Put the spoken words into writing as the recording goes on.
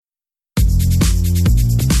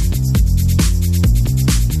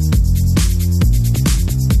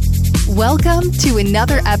Welcome to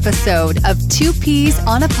another episode of Two Peas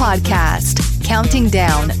on a Podcast, counting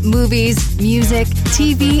down movies, music,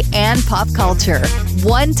 TV, and pop culture,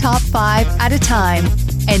 one top 5 at a time.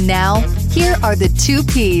 And now, here are the Two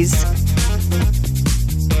Peas.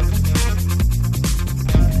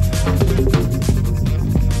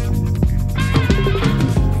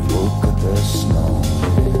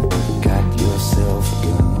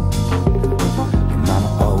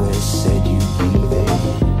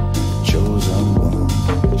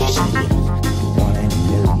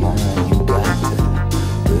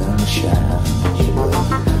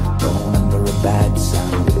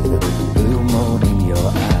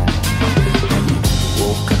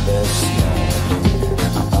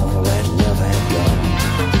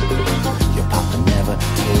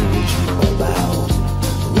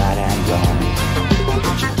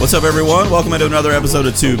 What's up, everyone? Welcome to another episode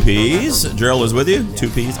of Two Peas. Gerald is with you. Two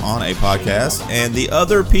Peas on a podcast. And the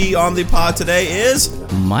other P on the pod today is...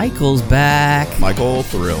 Michael's back. Michael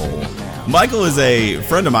Thrill. Michael is a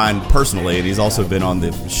friend of mine personally, and he's also been on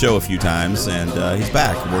the show a few times, and he's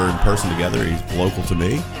back. We're in person together. He's local to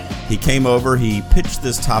me. He came over. He pitched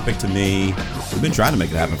this topic to me. We've been trying to make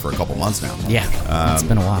it happen for a couple months now. Yeah, it's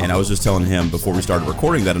been a while. And I was just telling him before we started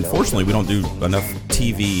recording that unfortunately we don't do enough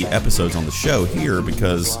TV episodes on the show here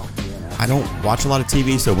because I don't watch a lot of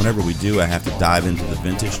TV, so whenever we do, I have to dive into the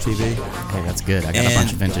vintage TV. Hey, that's good. I got a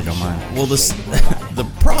bunch of vintage on mine. Well, the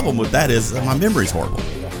problem with that is that my memory's horrible.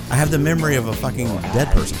 I have the memory of a fucking dead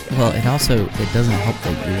person. Well, it doesn't help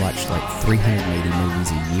that you watch like 380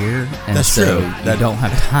 movies a year, and that's so true. You don't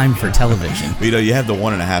have time for television. You know, you have the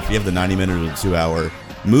 1.5, you have the 90-minute or 2-hour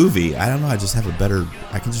movie. I don't know. I just have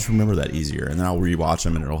I can just remember that easier, and then I'll rewatch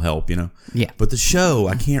them, and it'll help. You know. Yeah. But the show,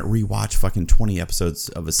 I can't rewatch fucking 20 episodes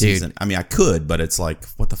of a season. I mean, I could, but it's like,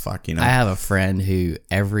 what the fuck, you know? I have a friend who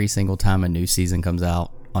every single time a new season comes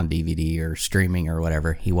out on DVD or streaming or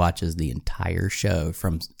whatever, he watches the entire show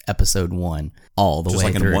from episode 1 all the way through.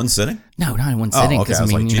 Just like in one sitting? No, not in one sitting. Oh, okay. I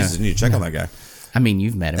was like, Jesus, you need to check on that guy. I mean,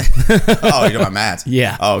 you've met him. Oh, you're about Matt?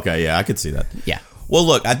 Yeah. Oh, okay. Yeah, I could see that. Yeah. Well,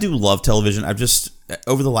 look, I do love television. I've just,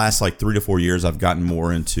 over the last like 3 to 4 years, I've gotten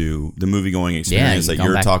more into the movie-going experience that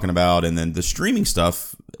you're talking about, and then the streaming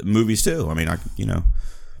stuff, movies too. I mean,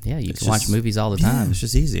 Yeah, you can watch movies all the time. Yeah, it's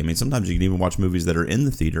just easy. I mean, sometimes you can even watch movies that are in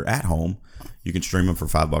the theater at home. You can stream them for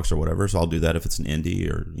 $5 or whatever. So I'll do that if it's an indie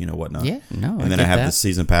or whatnot. Yeah, no. And then I have the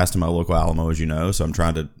season pass to my local Alamo, as you know. So I'm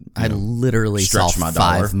trying to. I literally saw my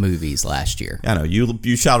dollar. 5 movies last year. I know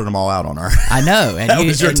you shouted them all out on our. I know, and that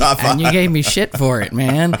was your top 5. And you gave me shit for it,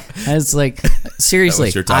 man. I was like, seriously, that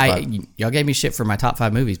was your top 5. Y'all gave me shit for my top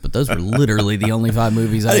 5 movies, but those were literally the only 5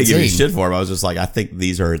 movies I I'd didn't give you seen. shit for them. I was just like, I think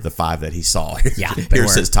these are the 5 that he saw. Yeah,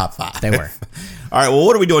 here's his top 5. They were. All right, well,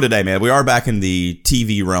 what are we doing today, man? We are back in the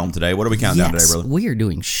TV realm today. What are we counting down today, brother? We are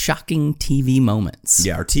doing shocking TV moments.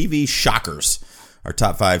 Yeah, our TV shockers. Our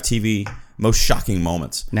top 5 TV most shocking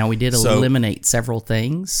moments. Now, we did eliminate several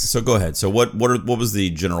things. So go ahead. So what was the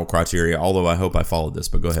general criteria? Although I hope I followed this,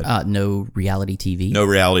 but go ahead. No reality TV. No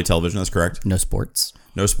reality television, that's correct. No sports.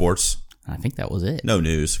 No sports. I think that was it. No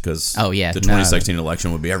news, because the 2016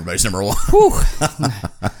 election would be everybody's number 1.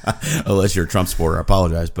 Unless you're a Trump supporter, I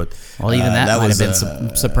apologize. But well, even that might have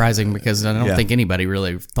been surprising because I don't think anybody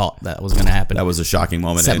really thought that was going to happen. That was a shocking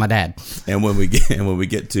moment. Except my dad. And when we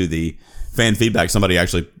get to the fan feedback, somebody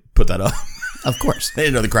actually put that up. Of course. They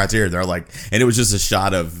didn't know the criteria. They're like, and it was just a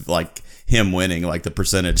shot of like him winning, like the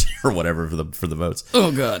percentage or whatever for the votes.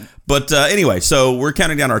 Oh god. But anyway, so we're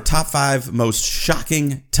counting down our top 5 most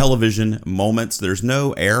shocking television moments. There's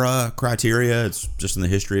no era criteria. It's just in the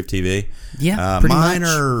history of TV. Yeah, pretty mine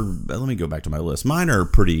much. Let me go back to my list. Mine are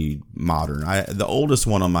pretty modern. The oldest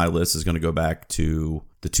one on my list is going to go back to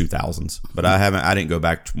the 2000s, but I didn't go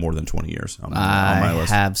back more than 20 years on my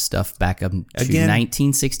list. I have stuff back up to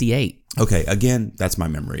 1968. Okay, again, that's my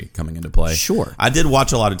memory coming into play. Sure. I did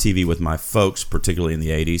watch a lot of TV with my folks, particularly in the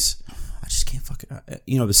 80s. I just can't fucking...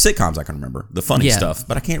 the sitcoms I can remember, the funny stuff,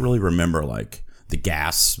 but I can't really remember, like, the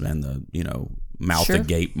gas and the, mouth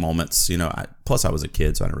agape moments. Plus, I was a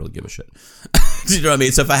kid, so I didn't really give a shit. Do you know what I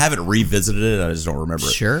mean? So if I haven't revisited it, I just don't remember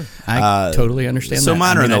it. Sure. I totally understand so that.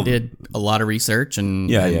 Mine I did a lot of research and...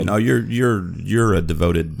 No, you're a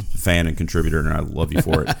devoted fan and contributor, and I love you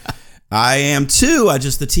for it. I am too.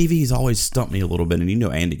 The TV's always stumped me a little bit, and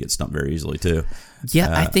Andy gets stumped very easily too.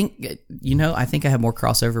 Yeah, I think I have more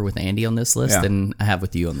crossover with Andy on this list than I have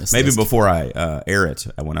with you on this list. Maybe before I air it,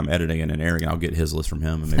 when I'm editing it and airing it, I'll get his list from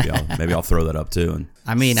him, and maybe I'll throw that up too, and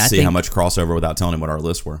I see how much crossover without telling him what our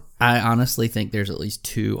lists were. I honestly think there's at least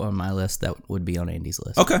 2 on my list that would be on Andy's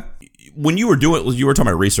list. Okay, when you were talking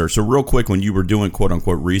about research, so real quick, when you were doing quote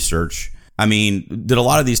unquote research, I mean, did a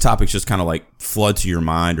lot of these topics just kind of like flood to your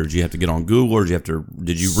mind, or did you have to get on Google, or did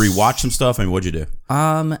you rewatch some stuff? I mean, what'd you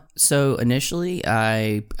do? So initially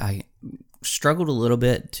I struggled a little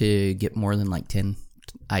bit to get more than like 10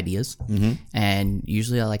 ideas. And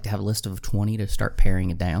usually I like to have a list of 20 to start paring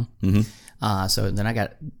it down. So then I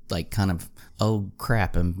got like kind of, oh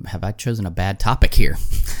crap, have I chosen a bad topic here?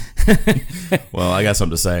 Well, I got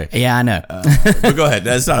something to say. Yeah, I know. But go ahead.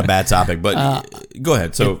 That's not a bad topic, but go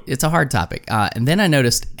ahead. So it's a hard topic. And then I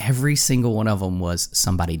noticed every single one of them was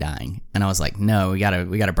somebody dying. And I was like, no, we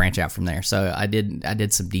gotta branch out from there. So I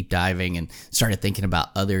did some deep diving and started thinking about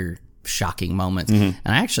other shocking moments. And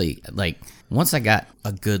I actually, like, once I got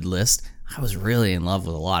a good list, I was really in love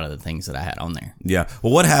with a lot of the things that I had on there. Yeah.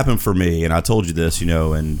 Well, what happened for me, and I told you this,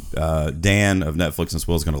 and Dan of Netflix and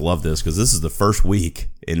Swill is going to love this, because this is the first week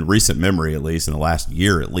in recent memory, at least in the last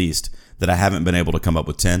year at least, that I haven't been able to come up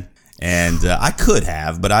with 10. And I could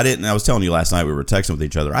have, but I didn't. I was telling you last night, we were texting with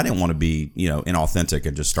each other. I didn't want to be, inauthentic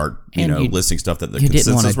and just start, listing stuff that the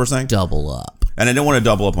consensus were saying. Double up. And I didn't want to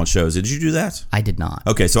double up on shows. Did you do that? I did not.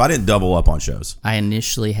 Okay, so I didn't double up on shows. I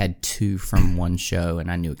initially had 2 from one show, and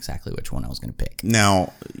I knew exactly which one I was going to pick.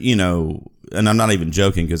 Now, and I'm not even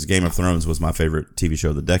joking, because Game of Thrones was my favorite TV show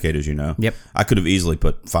of the decade, as you know. Yep. I could have easily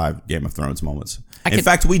put 5 Game of Thrones moments. In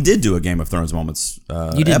fact, we did do a Game of Thrones moments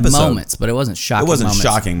You did episode. moments, but it wasn't shocking moments. It wasn't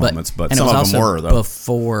shocking moments, but and some it was of them also were, though.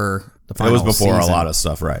 Before the final It was before season. a lot of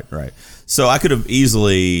stuff, right. So I could have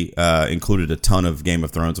easily included a ton of Game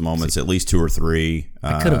of Thrones moments, at least 2 or 3.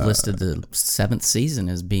 I could have listed the 7th season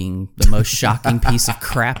as being the most shocking piece of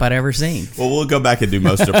crap I'd ever seen. Well, we'll go back and do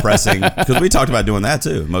most depressing, because we talked about doing that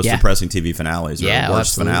too. Most depressing TV finales, or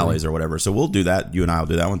worst finales, or whatever. So we'll do that. You and I will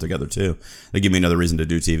do that one together too. They give me another reason to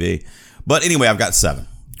do TV. But anyway, I've got 7.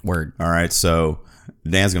 Word. All right, so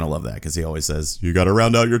Dan's going to love that, because he always says, you got to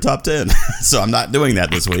round out your top 10. So I'm not doing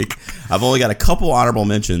that this week. I've only got a couple honorable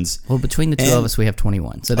mentions. Well, between the two of us, we have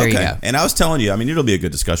 21. So there you go. And I was telling you, I mean, it'll be a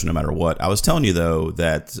good discussion no matter what. I was telling you, though,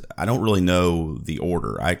 that I don't really know the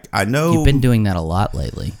order. I know... You've been doing that a lot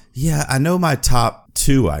lately. Yeah, I know my top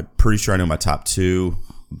 2. I'm pretty sure I know my top 2.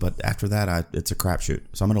 But after that, it's a crapshoot.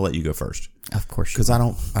 So I'm going to let you go first. Of course, because I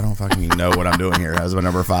don't fucking know what I'm doing here as my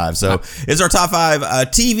number 5. So it's our top 5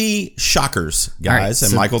 TV shockers, guys. Right,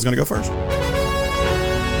 and Michael's going to go first.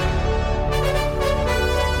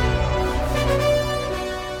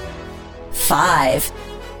 Five,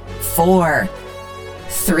 4,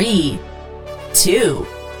 3, 2,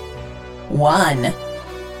 1.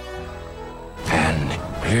 And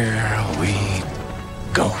here we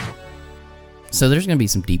go. So there's going to be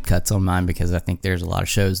some deep cuts on mine, because I think there's a lot of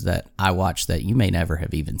shows that I watch that you may never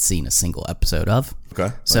have even seen a single episode of.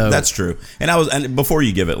 Okay, so that's true. And before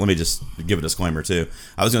you give it, let me just give a disclaimer too.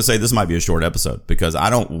 I was going to say this might be a short episode, because I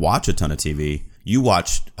don't watch a ton of TV. You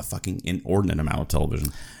watch a fucking inordinate amount of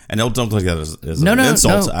television. And don't take that as an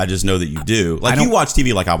insult. No. I just know that you do. Like, you watch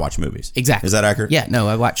TV like I watch movies. Exactly. Is that accurate? Yeah, no,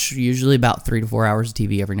 I watch usually about 3 to 4 hours of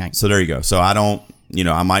TV every night. So there you go. So I don't,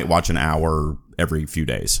 I might watch an hour every few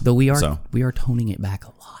days. But we are toning it back a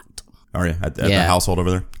lot. Are you at the household over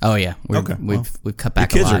there? Oh yeah. We've cut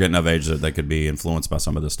back a lot. The kids are getting of age that they could be influenced by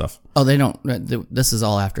some of this stuff. Oh, they don't. This is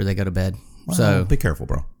all after they go to bed. Well, so be careful,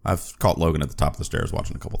 bro. I've caught Logan at the top of the stairs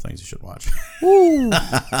watching a couple things you should watch.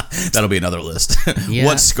 That'll be another list. Yeah.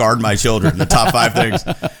 What scarred my children? The top 5 things.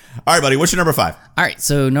 All right, buddy. What's your number 5? All right.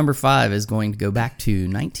 So number 5 is going to go back to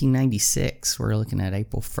 1996. We're looking at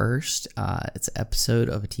April 1st. It's an episode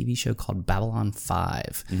of a TV show called Babylon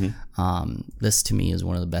 5. This to me is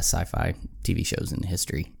one of the best sci-fi TV shows in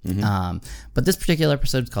history. But this particular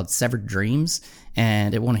episode is called Severed Dreams,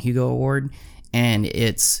 and it won a Hugo Award. And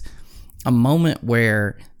it's a moment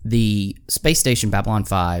where the space station Babylon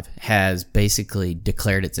 5 has basically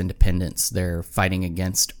declared its independence. They're fighting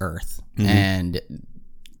against Earth. And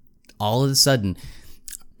all of a sudden,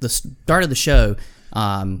 the start of the show,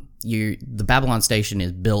 the Babylon station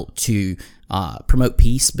is built to promote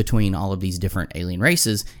peace between all of these different alien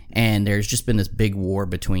races. And there's just been this big war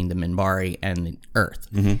between the Minbari and the Earth.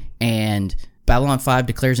 And Babylon 5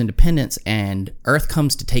 declares independence, and Earth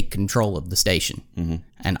comes to take control of the station.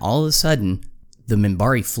 And all of a sudden, the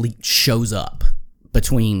Minbari fleet shows up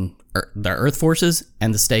between the Earth forces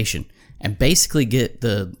and the station. And basically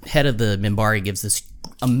the head of the Minbari gives this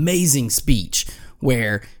amazing speech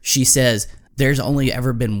where she says, there's only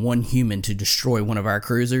ever been one human to destroy one of our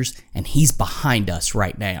cruisers, and he's behind us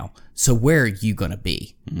right now. So where are you going to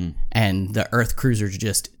be? And the Earth cruisers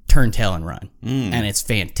just turn tail and run. And it's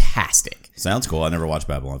fantastic. Sounds cool. I never watched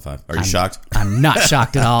Babylon 5. Are you shocked? I'm not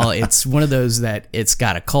shocked at all. It's one of those that it's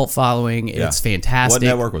got a cult following. It's fantastic. What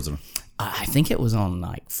network was it I think it was on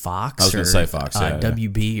like Fox. I was going to say Fox.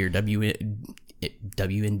 WB or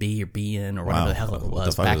WNB or BN or whatever the hell it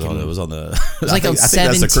was. It was on the. It was like on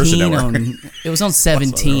 17 It was was on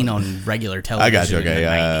 17 on regular television. I got you. Okay,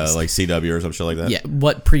 like CW or some shit like that. Yeah,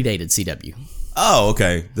 what predated CW? Oh,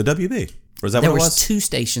 okay, the WB. Was that there what it was? was? Two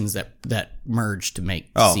stations that merged to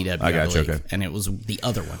make CW. I got you. Okay, and it was the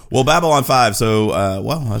other one. Well, Babylon 5. So,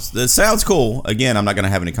 it sounds cool. Again, I'm not going to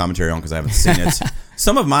have any commentary on because I haven't seen it.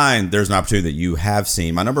 Some of mine, there's an opportunity that you have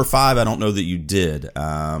seen. My number 5, I don't know that you did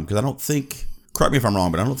because I don't think. Correct me if I'm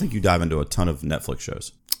wrong, but I don't think you dive into a ton of Netflix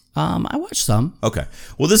shows. I watched some. Okay.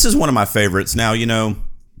 Well, this is one of my favorites. Now,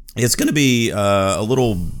 it's going to be a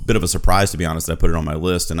little bit of a surprise, to be honest, that I put it on my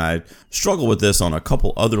list. And I struggled with this on a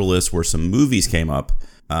couple other lists where some movies came up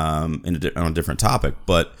on a different topic.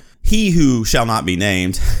 But He Who Shall Not Be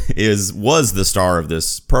Named was the star of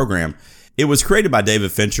this program. It was created by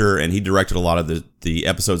David Fincher, and he directed a lot of the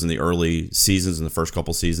episodes in the early seasons, in the first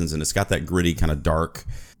couple seasons. And it's got that gritty, kind of dark,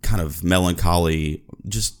 kind of melancholy,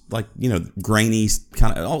 just like, grainy,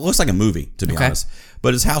 kind of, it looks like a movie, to be honest.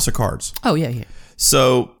 But it's House of Cards. Oh, yeah.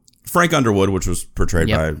 So Frank Underwood, which was portrayed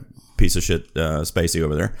by piece of shit Spacey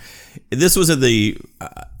over there. This was in the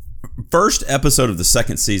first episode of the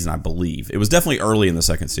second season, I believe. It was definitely early in the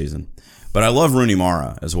second season. But I love Rooney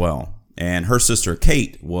Mara as well. And her sister,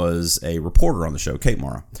 Kate, was a reporter on the show, Kate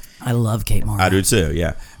Mara. I love Kate Mara. I do too,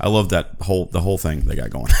 yeah. I love the whole thing they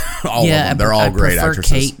got going. All of them. They're all great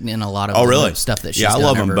actresses. Kate in a lot of the stuff that she's done. Yeah, I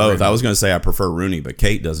love them both. Rooney. I was going to say I prefer Rooney, but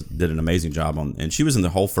Kate did an amazing job and she was in the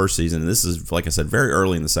whole first season. And this is, like I said, very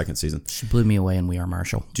early in the second season. She blew me away in We Are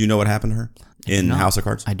Marshall. Do you know what happened to her in House of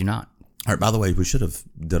Cards? I do not. All right, by the way, we should have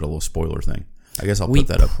did a little spoiler thing. I guess I'll put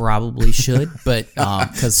that up. We probably should, but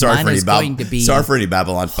because mine is going to be... Sorry for any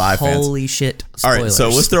Babylon 5 fans. Holy shit, spoilers. All right, so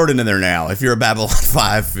let's throw it in there now. If you're a Babylon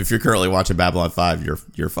 5, if you're currently watching Babylon 5,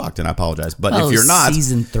 you're fucked, and I apologize. But if you're not...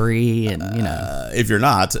 Season 3, and if you're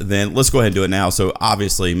not, then let's go ahead and do it now. So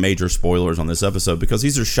obviously, major spoilers on this episode, because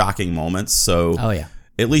these are shocking moments. So... Oh, yeah.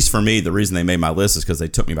 At least for me, the reason they made my list is because they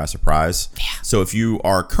took me by surprise. Yeah. So if you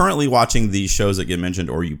are currently watching these shows that get mentioned,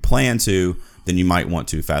 or you plan to, then you might want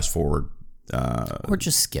to fast forward. Or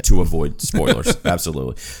just skip to avoid spoilers.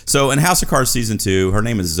 Absolutely. So in House of Cards season 2, her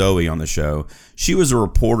name is Zoe on the show. She was a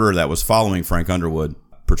reporter that was following Frank Underwood,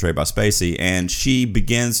 portrayed by Spacey, and she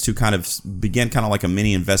begin kind of like a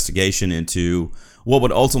mini investigation into what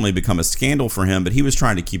would ultimately become a scandal for him, but he was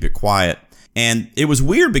trying to keep it quiet. And it was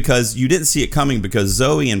weird because you didn't see it coming, because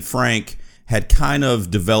Zoe and Frank had kind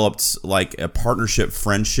of developed like a partnership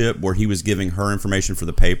friendship where he was giving her information for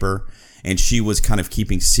the paper, and she was kind of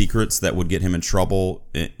keeping secrets that would get him in trouble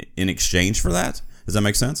in exchange for that. Does that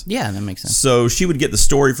make sense? Yeah, that makes sense. So she would get the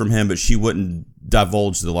story from him, but she wouldn't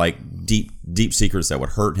divulge the like deep secrets that would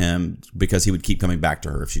hurt him, because he would keep coming back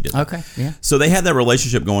to her if she did that. Okay, yeah. So they had that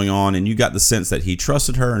relationship going on, and you got the sense that he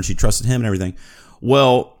trusted her and she trusted him and everything.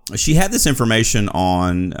 Well, she had this information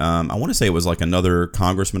on, I want to say it was like another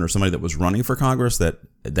congressman or somebody that was running for Congress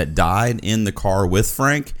that died in the car with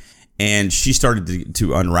Frank. And she started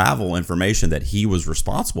to unravel information that he was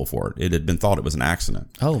responsible for it. It had been thought it was an accident.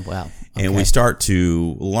 Oh, wow. Okay. And we start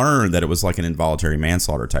to learn that it was like an involuntary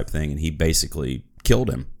manslaughter type thing, and he basically killed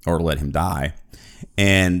him or let him die.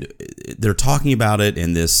 And they're talking about it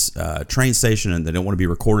in this train station, and they don't want to be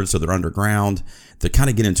recorded, so they're underground. They kind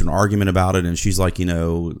of get into an argument about it, and she's like,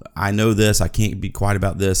 I know this. I can't be quiet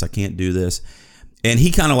about this. I can't do this. And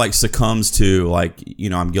he kind of like succumbs to like,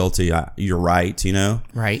 I'm guilty. You're right,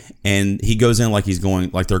 Right. And he goes in like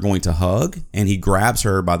they're going to hug, and he grabs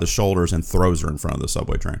her by the shoulders and throws her in front of the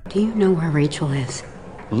subway train. Do you know where Rachel is?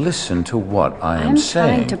 Listen to what I am saying.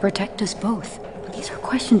 I'm trying to protect us both. These are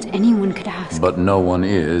questions anyone could ask. But no one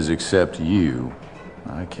is except you.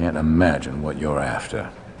 I can't imagine what you're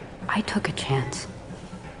after. I took a chance.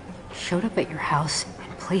 Showed up at your house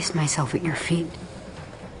and placed myself at your feet.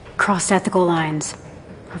 Crossed ethical lines,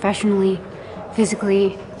 professionally,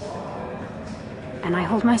 physically, and I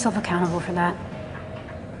hold myself accountable for that.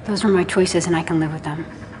 Those are my choices, and I can live with them.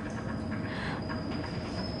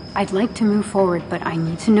 I'd like to move forward, but I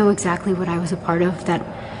need to know exactly what I was a part of, that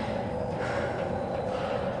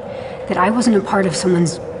I wasn't a part of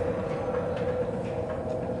someone's...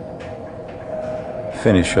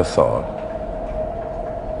 Finish your thought.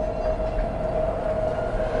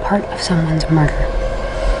 Part of someone's murder.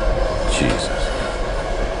 Jesus.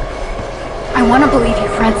 I want to believe you,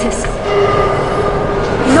 Francis. I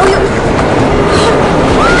know you...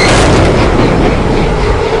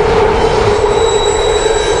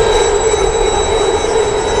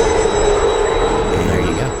 And there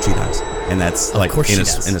you go. She dies. And that's like course in she a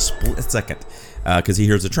does. in a split second, because he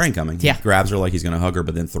hears a train coming. Yeah. He grabs her like he's going to hug her,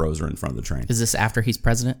 but then throws her in front of the train. Is this after he's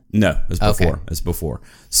president? No, it's before. Okay. It's before.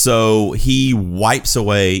 So he wipes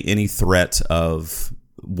away any threat of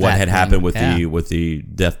what That had thing, happened with yeah. the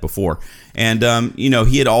death before. And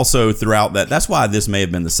he had also throughout that's why this may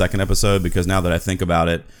have been the second episode, because now that I think about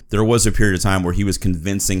it, there was a period of time where he was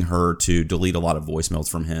convincing her to delete a lot of voicemails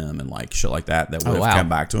from him and like shit like that would have wow. come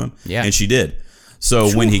back to him. Yeah. And she did.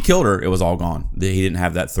 So when he killed her, it was all gone. He didn't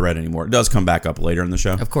have that threat anymore. It does come back up later in the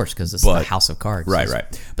show. Of course, because it's the House of Cards. Right.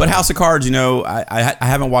 But House of Cards, I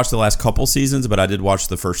haven't watched the last couple seasons, but I did watch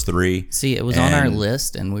the first 3. See, it was on our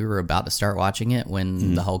list, and we were about to start watching it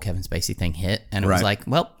when the whole Kevin Spacey thing hit, and it was Right. like,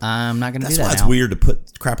 well, I'm not going to do That's that why it's now. weird to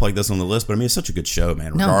put crap like this on the list, but I mean, it's such a good show,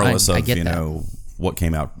 man, No, regardless I of, get that. what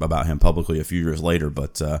came out about him publicly a few years later.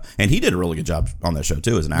 But and he did a really good job on that show,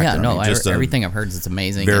 too, as an actor. Yeah, no, I mean, just a everything I've heard is it's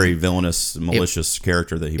amazing. very And villainous, malicious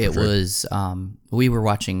character that he it portrayed. was, we were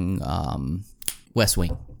watching West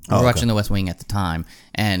Wing. We were okay. watching the West Wing at the time,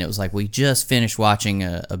 and it was like we just finished watching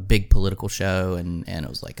a big political show, and it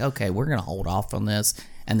was like, okay, we're going to hold off on this.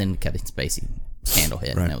 And then Kevin Spacey scandal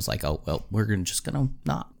hit, and it was like, oh, well, we're just going to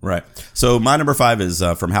not. Right. So my number 5 is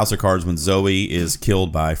from House of Cards, when Zoe is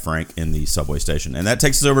killed by Frank in the subway station. And that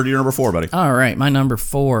takes us over to your number 4, buddy. All right, my number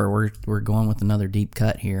 4, we're going with another deep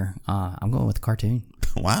cut here. I'm going with a cartoon.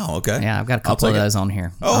 Wow, okay. Yeah, I've got a I'll couple of take it. those on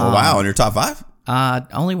here. Oh, wow. In your top 5?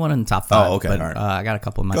 Only one in the top 5. Oh, okay, But, all right. I got a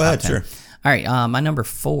couple in my Go top ahead, 10. sure. All right, my number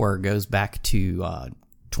 4 goes back to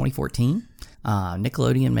 2014.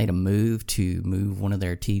 Nickelodeon made a move to move one of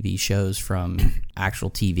their TV shows from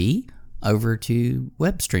actual TV over to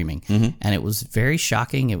web streaming. Mm-hmm. And it was very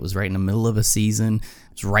shocking. It was right in the middle of a season.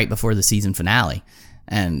 It was right before the season finale.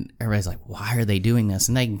 And everybody's like, why are they doing this?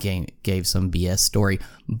 And they gave some BS story.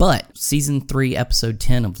 But season 3, episode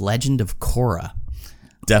 10 of Legend of Korra.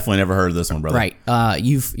 Definitely never heard of this one, brother. Right.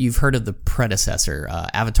 You've heard of the predecessor,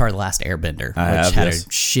 Avatar: The Last Airbender, which have, had yes. a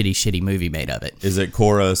shitty movie made of it. Is it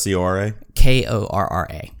Korra, C-O-R-A?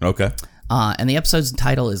 Korra. Okay. And the episode's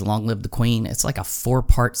title is Long Live the Queen. It's like a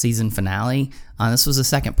 4-part season finale. This was the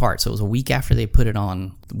second part, so it was a week after they put it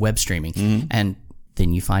on web streaming. Mm-hmm. And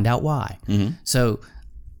then you find out why. So,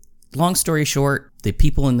 long story short, the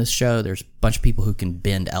people in this show, there's a bunch of people who can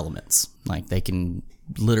bend elements. Like, they can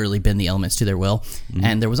literally bend the elements to their will.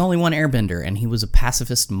 And there was only one airbender, and he was a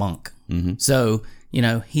pacifist monk. So,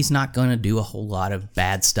 he's not going to do a whole lot of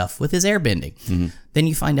bad stuff with his airbending. Then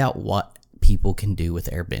you find out what people can do with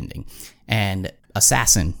airbending. And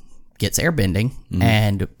Assassin gets airbending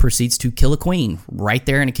and proceeds to kill a queen right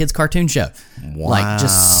there in a kid's cartoon show. Wow. Like,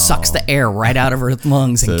 just sucks the air right out of her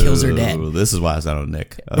lungs and kills her dead. This is why it's not on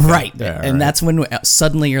Nick. Okay. Right. Yeah, and that's when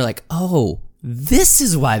suddenly you're like, oh, this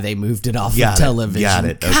is why they moved it off of television. Got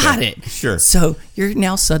it. Got Okay. it. Sure. So you're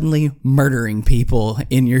now suddenly murdering people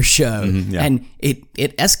in your show. yeah. And it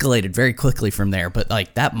escalated very quickly from there. But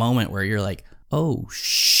like that moment where you're like, oh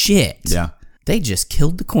shit. Yeah. They just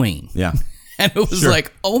killed the queen. Yeah. And it was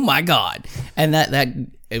like, oh my God. And that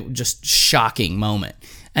it was just shocking moment.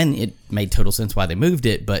 And it made total sense why they moved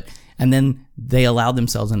it, and then they allowed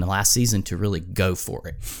themselves in the last season to really go for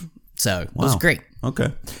it. So it was great.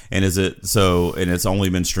 Okay. And it's only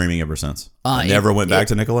been streaming ever since? It never went back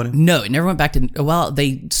to Nickelodeon? No, it never went back to, well,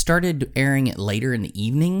 they started airing it later in the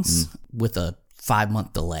evenings with a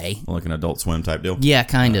 5-month delay. Like an Adult Swim type deal? Yeah,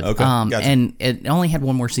 kind of. Okay, gotcha. And it only had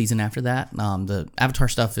one more season after that. The Avatar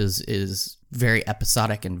stuff is very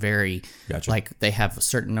episodic and very, like, they have a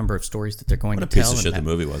certain number of stories that they're going What a to tell. piece of shit the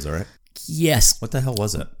movie was, all right? Yes. What the hell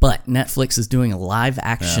was it? But Netflix is doing a live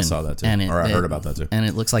action. Yeah, I saw that too. And I heard about that too. And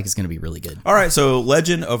it looks like it's going to be really good. All right, so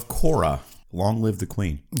Legend of Korra, Long Live the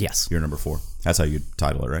Queen. Yes. You're number 4. That's how you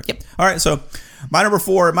title it, right? Yep. All right, so my number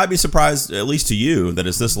 4, it might be surprised, at least to you, that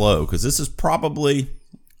it's this low, because this is probably...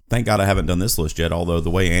 Thank God I haven't done this list yet, although the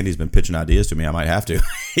way Andy's been pitching ideas to me, I might have to.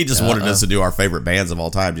 He just wanted us to do our favorite bands of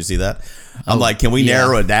all time. Do you see that? I'm like, can we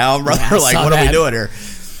narrow it down, brother? Yeah, I like, saw what are we that. doing here?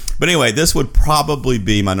 But anyway, this would probably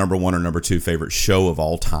be my number 1 or number 2 favorite show of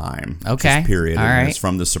all time. Okay. Just period. All And right. It's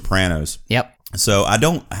from The Sopranos. Yep. So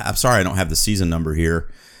I'm sorry I don't have the season number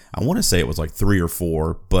here. I want to say it was like 3 or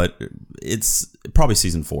 4, but it's probably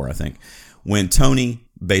season 4, I think. When Tony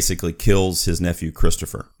basically kills his nephew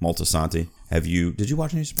Christopher Moltisanti. Did you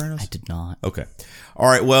watch any Sopranos? I did not. Okay. All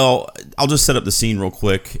right. Well, I'll just set up the scene real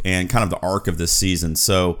quick and kind of the arc of this season.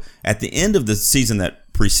 So at the end of the season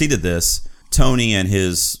that preceded this, Tony and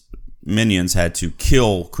his minions had to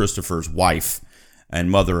kill Christopher's wife and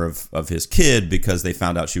mother of his kid because they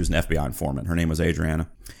found out she was an FBI informant. Her name was Adriana.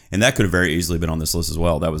 And that could have very easily been on this list as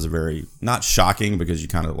well. That was a very, not shocking because you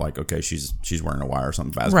kind of like, okay, she's wearing a wire or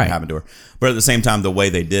something bad's going to happen to her. But at the same time, the way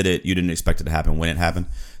they did it, you didn't expect it to happen when it happened.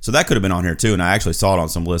 So that could have been on here too. And I actually saw it on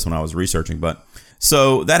some lists when I was researching. But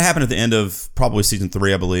so that happened at the end of probably season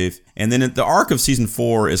 3, I believe. And then the arc of season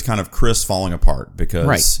 4 is kind of Chris falling apart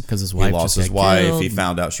because his wife he lost his got wife. killed. He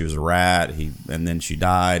found out she was a rat. And then she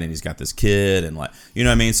died, and he's got this kid, and like, you know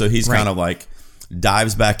what I mean? So he's kind of like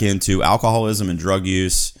dives back into alcoholism and drug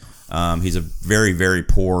use. He's a very, very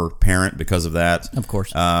poor parent because of that. Of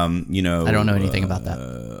course. You know, I don't know anything about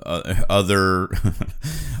that. Other,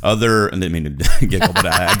 I didn't mean to giggle, but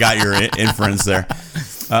I got your inference there.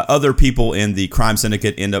 Other people in the crime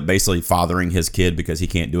syndicate end up basically fathering his kid because he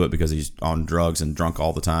can't do it because he's on drugs and drunk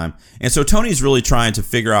all the time. And so Tony's really trying to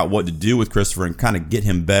figure out what to do with Christopher and kind of get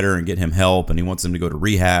him better and get him help. And he wants him to go to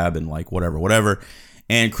rehab and like whatever.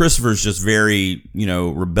 And Christopher's just very,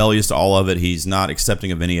 rebellious to all of it. He's not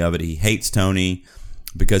accepting of any of it. He hates Tony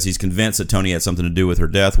because he's convinced that Tony had something to do with her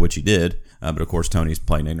death, which he did. But of course, Tony's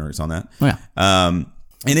playing ignorance on that. Yeah. And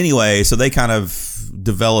anyway, so they kind of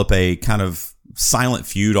develop a kind of silent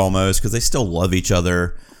feud almost because they still love each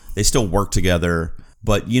other. They still work together.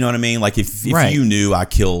 But you know what I mean? Like if you knew I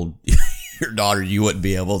killed your daughter, you wouldn't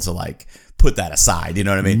be able to like put that aside. You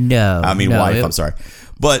know what I mean? No. Wife, I'm sorry.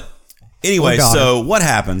 But anyway, so what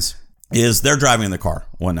happens is they're driving in the car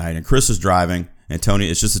one night, and Chris is driving, and Tony,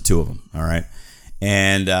 it's just the two of them, all right?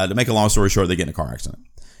 And to make a long story short, they get in a car accident.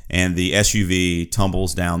 And the SUV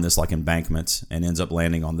tumbles down this like embankment and ends up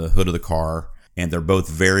landing on the hood of the car, and they're both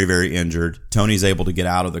very, very injured. Tony's able to get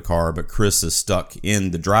out of the car, but Chris is stuck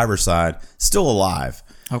in the driver's side, still alive.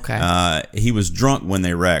 Okay. He was drunk when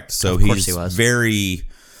they wrecked, so he's very...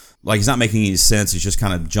 Like, he's not making any sense. He's just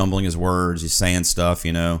kind of jumbling his words. He's saying stuff,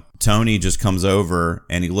 Tony just comes over,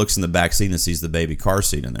 and he looks in the back seat and sees the baby car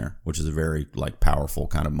seat in there, which is a very, like, powerful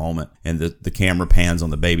kind of moment. And the camera pans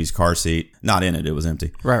on the baby's car seat. Not in it. It was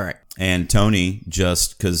empty. Right. And Tony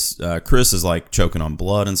just, because Chris is, like, choking on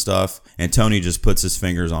blood and stuff, and Tony just puts his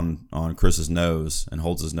fingers on Chris's nose and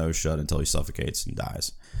holds his nose shut until he suffocates and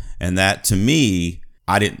dies. And that, to me...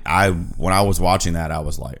 when I was watching that, I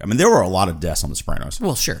was like, there were a lot of deaths on The Sopranos.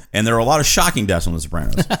 Well, sure. And there were a lot of shocking deaths on The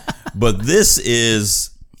Sopranos. But this is,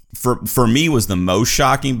 for me, was the most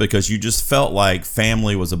shocking because you just felt like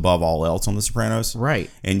family was above all else on The Sopranos. Right.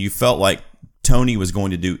 And you felt like Tony was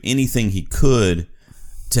going to do anything he could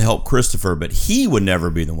to help Christopher, but he would never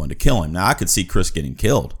be the one to kill him. Now, I could see Chris getting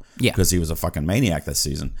killed because he was a fucking maniac this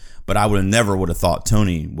season. But I never would have thought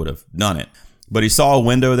Tony would have done it. But he saw a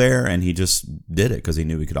window there, and he just did it because he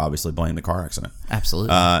knew he could obviously blame the car accident.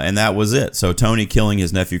 Absolutely. And that was it. So Tony killing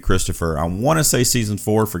his nephew Christopher. I want to say season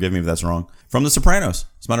 4. Forgive me if that's wrong. From The Sopranos.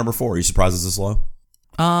 It's my number 4. Are you surprised it's this low?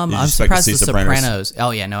 I'm surprised the Sopranos.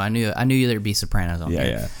 Oh yeah, no, I knew there'd be Sopranos on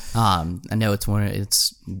there. Yeah. I know it's one of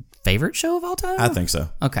its favorite show of all time. I think so.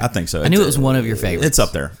 Okay, I think so. I knew it was one of your favorites. It's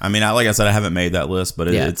up there. Like I said, I haven't made that list, but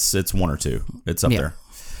it's one or two. It's up there.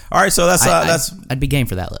 All right, so that's I'd be game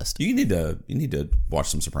for that list. You need to watch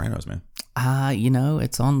some Sopranos, man.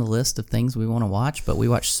 It's on the list of things we want to watch, but we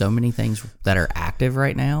watch so many things that are active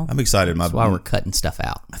right now. I'm excited. That's why we're cutting stuff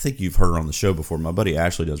out. I think you've heard her on the show before. My buddy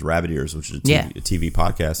Ashley does Rabbit Ears, which is a TV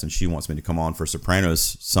podcast, and she wants me to come on for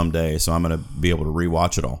Sopranos someday. So I'm going to be able to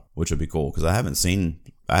rewatch it all, which would be cool because I haven't seen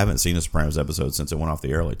a Sopranos episode since it went off the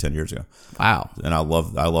air like 10 years ago. Wow. And I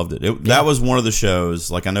loved it. That was one of the shows,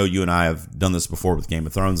 like I know you and I have done this before with Game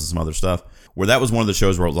of Thrones and some other stuff, where that was one of the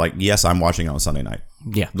shows where it was like, yes, I'm watching it on Sunday night.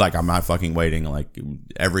 Yeah. Like I'm not fucking waiting like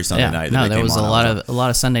every Sunday night. No, there was a lot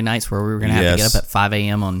of Sunday nights where we were going to have to get up at 5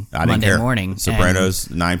 a.m. on Monday morning. Sopranos,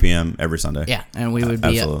 9 p.m. every Sunday. Yeah. And we would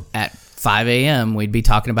be at 5 a.m. we'd be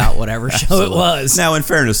talking about whatever show it was. Now, in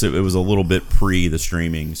fairness, it was a little bit pre the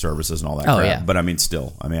streaming services and all that crap. Yeah. But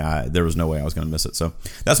still, there was no way I was going to miss it. So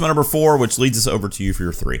that's my number 4, which leads us over to you for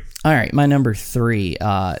your 3. All right, my number 3.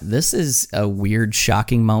 This is a weird,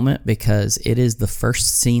 shocking moment because it is the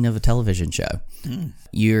first scene of a television show.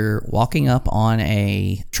 You're walking up on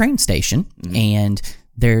a train station, and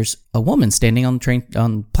there's a woman standing on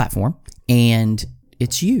the platform, and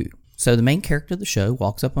it's you. So the main character of the show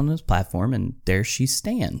walks up on this platform, and there she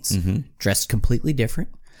stands, dressed completely different,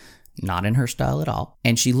 not in her style at all.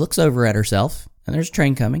 And she looks over at herself, and there's a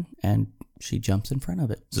train coming, and she jumps in front of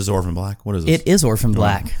it. Is this Orphan Black? What is this? It is Orphan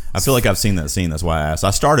Black. I feel like I've seen that scene. That's why I asked. I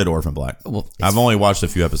started Orphan Black. Well, I've only watched a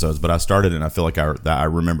few episodes, but I started it, and I feel like I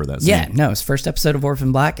remember that scene. Yeah, no, it's the first episode of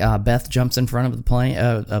Orphan Black. Beth jumps in front of the plane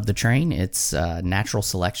of the train. It's Natural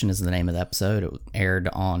Selection is the name of the episode. It aired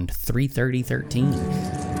on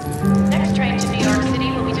 3/30/13. Next train to New York City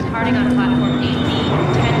will be departing on platform 8B.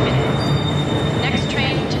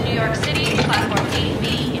 platform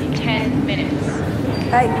 8B in 10 minutes.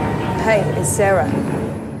 Hey, it's Sarah.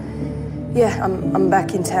 Yeah, I'm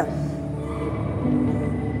back in town.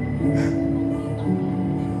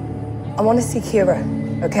 I want to see Kira,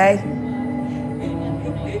 okay?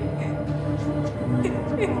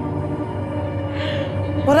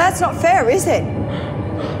 Well, that's not fair, is it?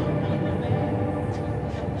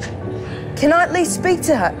 Can I at least speak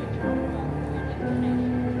to her?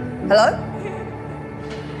 Hello?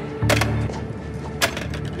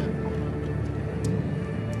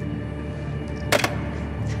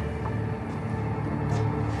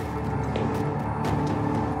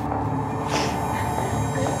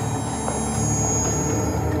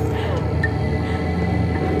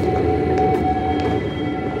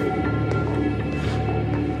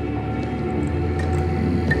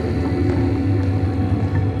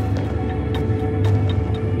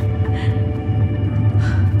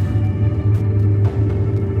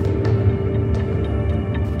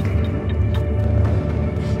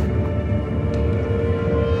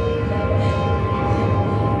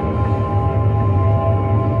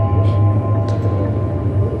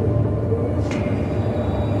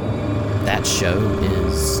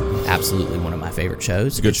 Absolutely one of my favorite shows.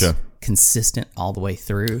 It's a good show. Consistent all the way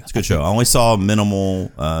through. It's a good show. I only saw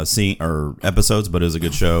minimal scene or episodes, but it was a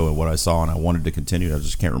good show. And what I saw, and I wanted to continue. I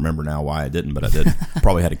just can't remember now why I didn't, but I did.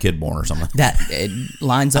 Probably had a kid born or something. That it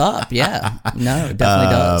lines up. Yeah, no, it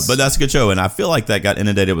definitely does. But that's a good show, and I feel like that got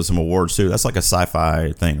inundated with some awards too. That's like a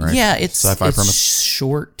sci-fi thing, right? Yeah, it's sci-fi premise.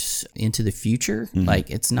 Short into the future. Mm-hmm. Like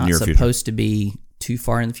it's not Near supposed to be too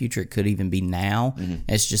far in the future. It could even be now. Mm-hmm.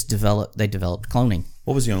 It's just they developed cloning.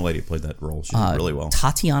 What was the young lady who played that role? She did really well.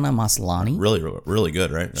 Tatiana Maslany. Really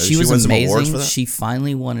good, right? She was won amazing. Some awards for that? She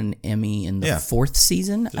finally won an Emmy in the fourth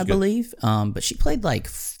season, I believe. But she played like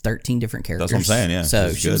 13 different characters. That's what I'm saying, yeah.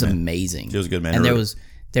 So she was amazing. She was a good, man. And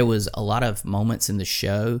there was a lot of moments in the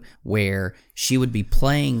show where she would be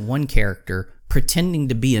playing one character, pretending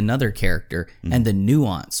to be another character, and the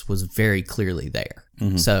nuance was very clearly there.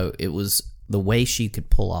 Mm-hmm. So it was the way she could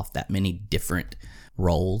pull off that many different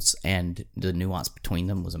roles, and the nuance between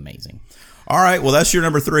them was amazing. All right, well, that's your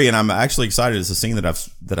number 3, and I'm actually excited. It's a scene that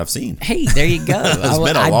I've seen. Hey, there you go. It's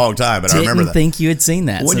been a long time, but I remember that. Didn't think you had seen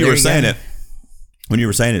that. When you were saying it,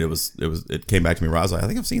 it came back to me. Where I was like, I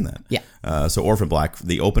think I've seen that. Yeah. So Orphan Black,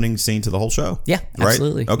 the opening scene to the whole show. Yeah, right?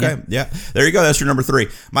 absolutely. Okay, yeah. There you go. That's your number 3.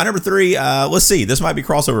 My number 3. Let's see. This might be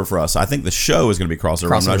crossover for us. I think the show is going to be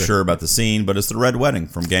crossover. I'm not sure about the scene, but it's the Red Wedding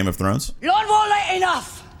from Game of Thrones. Lord Warley,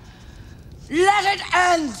 enough. Let it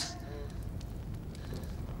end.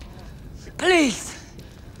 Please.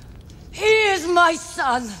 He is my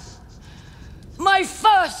son. My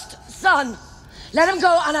first son. Let him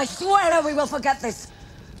go, and I swear we will forget this.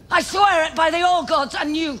 I swear it by the All Gods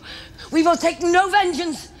and you. We will take no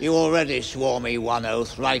vengeance. You already swore me one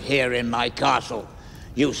oath right here in my castle.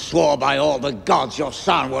 You swore by all the gods your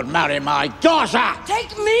son would marry my daughter.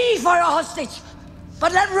 Take me for a hostage.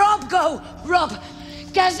 But let Rob go. Rob,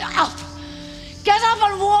 get up. Get up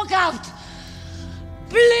and walk out.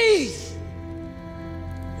 Please.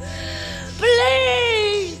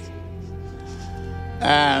 Please!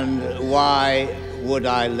 And why would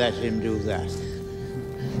I let him do that?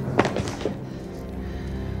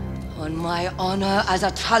 On my honor as a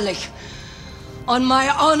Tullich. On my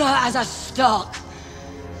honor as a Stark.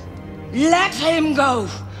 Let him go,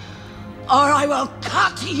 or I will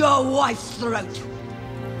cut your wife's throat.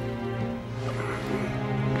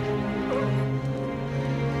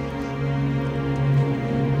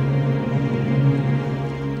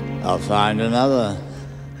 I'll find another.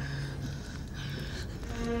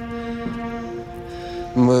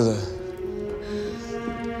 Mother.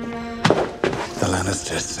 The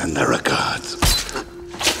Lannisters send their regards.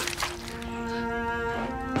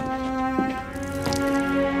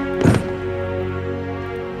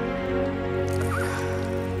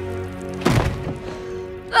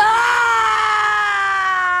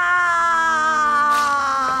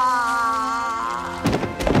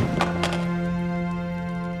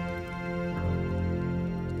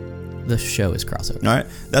 The show is crossover. All right.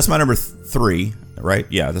 That's my number 3, right?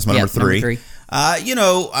 Yeah, that's my number 3. Number 3.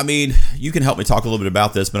 I mean, you can help me talk a little bit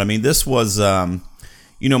about this, but I mean, this was,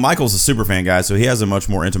 Michael's a super fan guy, so he has a much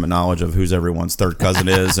more intimate knowledge of who's everyone's third cousin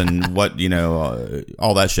is and what,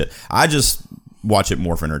 all that shit. I just watch it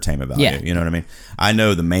more for entertainment value. Yeah. You know what I mean? I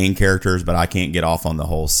know the main characters, but I can't get off on the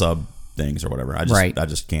whole sub things or whatever. I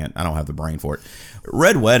just can't. I don't have the brain for it.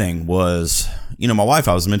 Red Wedding was, you know, my wife,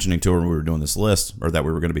 I was mentioning to her when we were doing this list, or that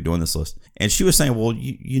we were going to be doing this list, and she was saying, well,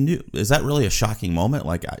 you knew, is that really a shocking moment?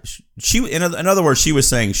 Like, in other words, she was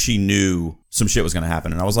saying she knew some shit was going to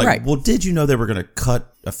happen. And I was like, well, did you know they were going to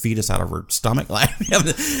cut a fetus out of her stomach? Like,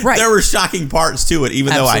 there were shocking parts to it,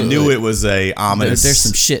 even though I knew it was a ominous there's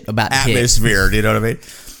some shit about atmosphere. Do you know what I mean?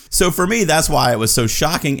 So for me, that's why it was so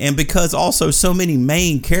shocking. And because also so many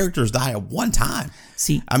main characters die at one time.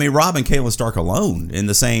 See, I mean, Robb and Catelyn Stark alone in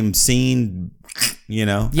the same scene, you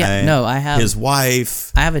know? Yeah, no, I have his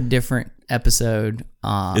wife. I have a different episode Is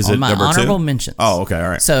on it my number honorable 2? mentions. Oh, okay, all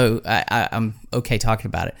right. So I'm okay talking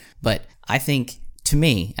about it. But I think, to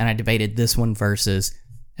me, and I debated this one versus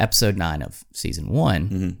episode 9 of season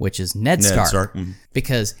 1, which is Ned Stark.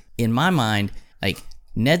 Because in my mind, like,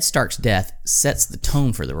 Ned Stark's death sets the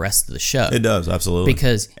tone for the rest of the show. It does, absolutely.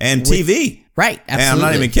 Because TV. Right, absolutely. And I'm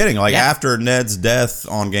not even kidding. Like, after Ned's death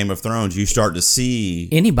on Game of Thrones, you start to see...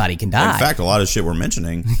 Anybody can die. In fact, a lot of shit we're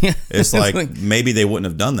mentioning, it's like, maybe they wouldn't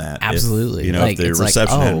have done that. Absolutely. If, you know, like, if the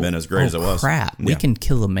reception hadn't been as great as it was. Crap. We can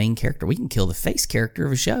kill the main character. We can kill the face character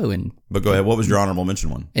of a show. But go ahead. What was your honorable mention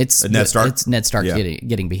one? It's Ned Stark? It's Ned Stark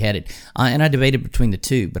getting beheaded. And I debated between the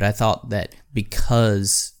two, but I thought that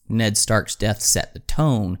because Ned Stark's death set the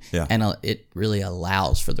tone, and it really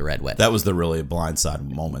allows for the Red Wedding. That was the really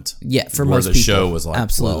blindside moment. Yeah, for where most the people. show was like,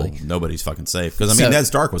 absolutely. Well, nobody's fucking safe. Because, I mean, Ned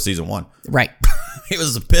Stark was season 1. Right. It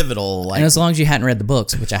was a pivotal. Like, and as long as you hadn't read the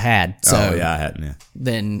books, which I had. So I hadn't, yeah.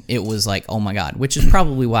 Then it was like, oh my God, which is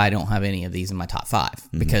probably why I don't have any of these in my top 5.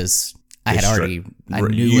 Because I had already, I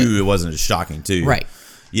knew it wasn't as shocking to you. Right.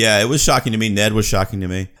 Yeah, it was shocking to me. Ned was shocking to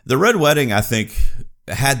me. The Red Wedding, I think,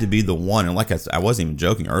 had to be the one. And like I wasn't even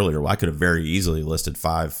joking earlier. I could have very easily listed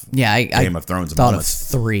 5 Game of Thrones thought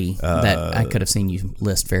moments. Of 3 that I could have seen you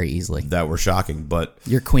list very easily. That were shocking, but...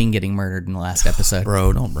 Your queen getting murdered in the last episode.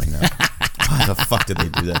 Bro, don't bring that up. Why the fuck did they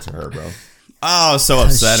do that to her, bro? Oh, so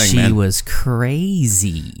upsetting, man. She was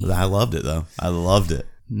crazy. I loved it, though. I loved it.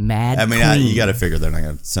 Mad I mean, queen. you got to figure they're not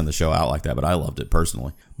going to send the show out like that, but I loved it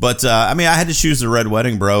personally. But, I mean, I had to choose the Red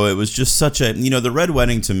Wedding, bro. It was just such a... You know, the Red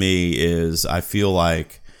Wedding to me is, I feel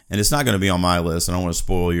like... And it's not going to be on my list. I don't want to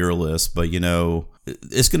spoil your list, but, you know,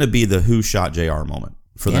 it's going to be the who shot JR moment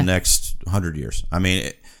for the next 100 years. I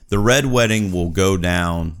mean, the Red Wedding will go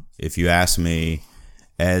down, if you ask me,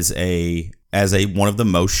 as a one of the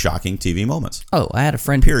most shocking TV moments. Oh, I had a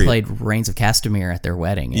friend who played Reigns of Castamere at their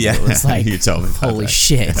wedding. And it was like, you told me about holy that.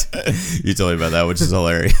 shit. You told me about that, which is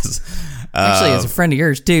hilarious. Actually, it's a friend of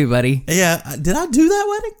yours too, buddy. Yeah. Did I do that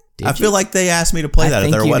wedding? I feel like they asked me to play that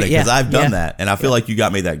at their wedding because I've done that, and I feel like you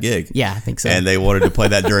got me that gig. Yeah, I think so. And they wanted to play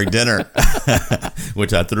that during dinner,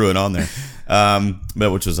 which I threw it on there,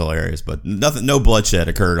 but which was hilarious. But no bloodshed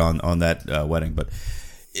occurred on that wedding. But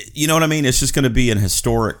you know what I mean? It's just going to be an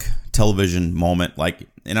historic television moment. Like,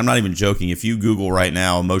 and I'm not even joking. If you Google right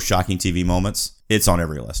now most shocking TV moments, it's on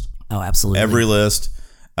every list. Oh, absolutely, every list.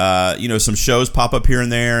 You know, some shows pop up here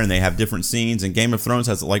and there, and they have different scenes. And Game of Thrones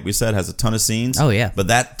has, like we said, has a ton of scenes. Oh yeah, but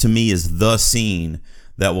that to me is the scene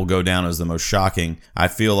that will go down as the most shocking. I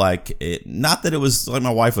feel like it. Not that it was like my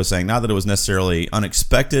wife was saying. Not that it was necessarily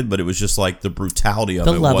unexpected, but it was just like the brutality of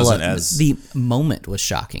it wasn't as the moment was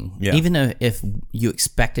shocking. Yeah. Even though if you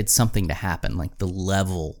expected something to happen, like the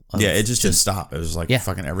level. Of it just didn't stop. It was like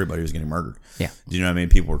fucking everybody was getting murdered. Yeah, do you know what I mean?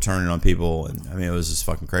 People were turning on people, and I mean it was just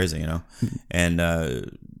fucking crazy, you know. And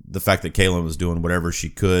the fact that Catelyn was doing whatever she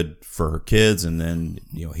could for her kids, and then,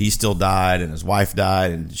 you know, he still died and his wife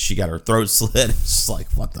died and she got her throat slit. It's just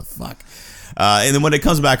like, what the fuck? And then when it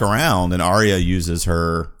comes back around and Arya uses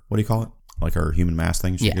her, what do you call it? Like her human mask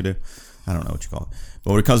thing she could do? I don't know what you call it.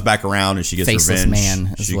 But when it comes back around and she gets Faceless revenge.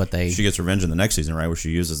 Man is what they... She gets revenge in the next season, right? Where she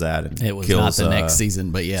uses that and it was kills, not the next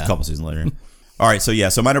season, but yeah. It's a couple seasons later. All right, so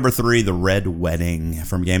my number 3, The Red Wedding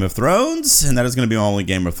from Game of Thrones, and that is going to be my only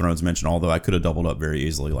Game of Thrones mention, although I could have doubled up very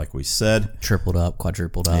easily, like we said. Tripled up,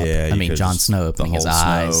 quadrupled up. Yeah, I mean, Jon Snow opening his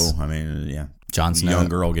eyes. I mean, yeah. Jon Snow. Young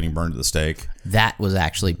girl getting burned at the stake. That was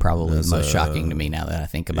actually probably the most shocking to me now that I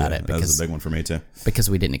think about it. Because that was a big one for me, too. Because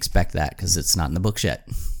we didn't expect that, because it's not in the books yet.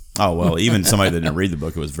 Oh, well, even somebody that didn't read the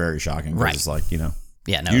book, it was very shocking. Right. It's like, you know,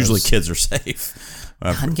 usually kids are safe.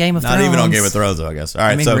 On Game of Thrones. Not even on Game of Thrones, though, I guess. All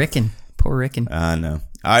right, Rickon. Poor Rickon. I know.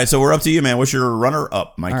 All right, so we're up to you, man. What's your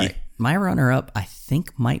runner-up, Mikey? All right. My runner-up, I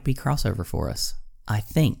think, might be crossover for us. I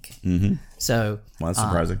think. Mm-hmm. So, well, that's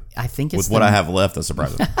surprising. I think it's with what I have left, that's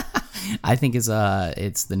surprising. I think it's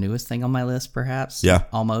the newest thing on my list, perhaps. Yeah,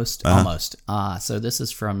 almost. So this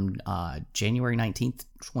is from January 19th,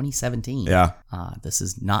 2017. Yeah. This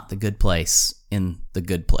is Not the Good Place. in The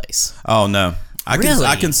Good Place. Oh, no. Really?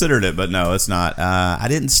 I considered it, but no, it's not. I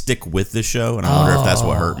didn't stick with the show, and I wonder if that's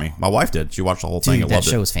what hurt me. My wife did. She watched the whole thing and That loved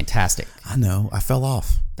show it. was fantastic. I know. I fell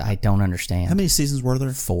off. I don't understand. How many seasons were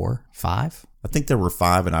there? 4, 5? I think there were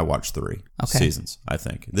 5, and I watched 3 seasons, I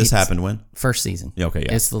think. This It's happened when? First season. Yeah, okay,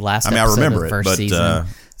 yeah. It's the last I episode remember of the first but, season.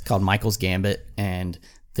 It's called Michael's Gambit, and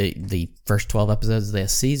the first 12 episodes of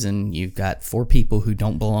this season, you've got 4 people who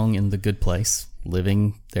don't belong in the good place,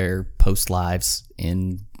 living their post lives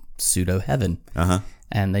in pseudo heaven.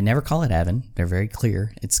 And they never call it heaven. They're very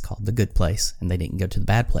clear. It's called the good place, and they didn't go to the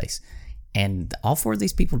bad place. And all 4 of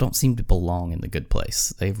these people don't seem to belong in the good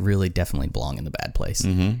place. They really definitely belong in the bad place.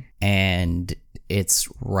 And it's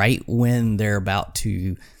right when they're about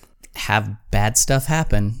to have bad stuff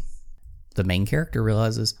happen, the main character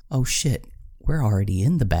realizes, oh shit, we're already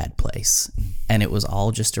in the bad place. And it was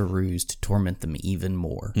all just a ruse to torment them even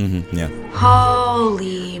more. Yeah.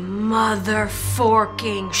 Holy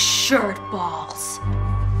motherforking shirt balls.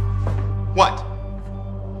 What?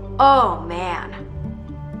 Oh, man.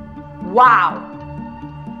 Wow.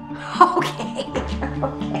 Okay.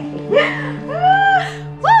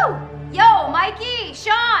 Woo! Yo, Mikey,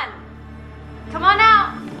 Sean, come on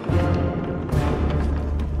out.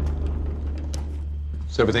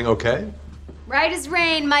 Is everything okay? Right as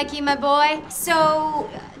rain, Mikey, my boy. So,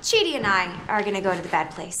 Chidi and I are gonna go to the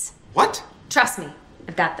bad place. What? Trust me,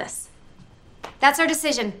 I've got this. That's our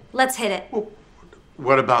decision. Let's hit it. Well,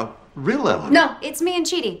 what about real Eleanor? No, it's me and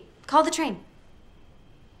Chidi. Call the train.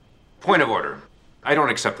 Point of order. I don't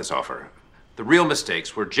accept this offer. The real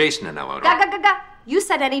mistakes were Jason and Eleanor. Ga. You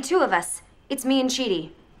said any 2 of us. It's me and Chidi.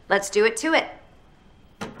 Let's do it to it.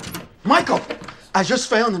 Michael! I just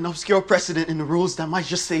found an obscure precedent in the rules that might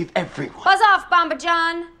just save everyone. Buzz off, Bomba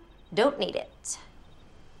John. Don't need it.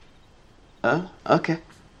 Okay.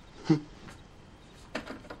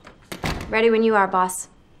 Ready when you are, boss.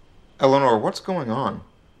 Eleanor, what's going on?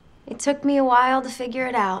 It took me a while to figure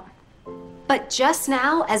it out. But just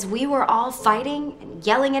now, as we were all fighting and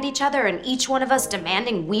yelling at each other and each one of us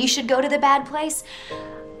demanding we should go to the bad place,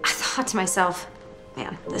 I thought to myself,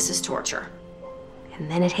 man, this is torture.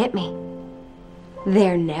 And then it hit me.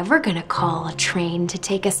 They're never gonna call a train to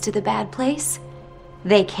take us to the bad place.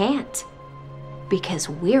 They can't. Because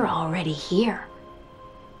we're already here.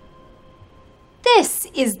 This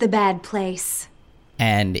is the bad place.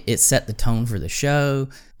 And it set the tone for the show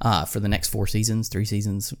for the next 4 seasons, 3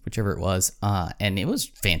 seasons, whichever it was. And it was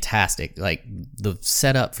fantastic. Like, the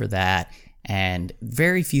setup for that, and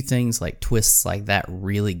very few things like twists like that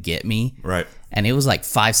really get me. Right. And it was like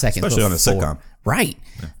 5 seconds Especially before, on a sitcom. Right.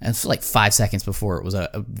 Yeah. And it's like 5 seconds before it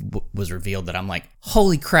was revealed that I'm like,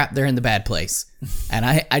 holy crap, they're in the bad place. And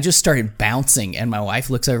I just started bouncing, and my wife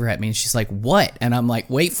looks over at me and she's like, what? And I'm like,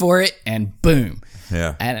 wait for it, and boom.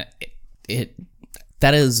 Yeah. And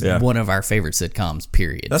that is one of our favorite sitcoms,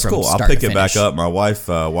 period. That's cool. I'll pick it back up. My wife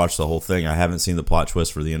watched the whole thing. I haven't seen the plot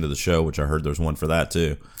twist for the end of the show, which I heard there's one for that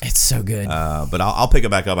too. It's so good. But I'll pick it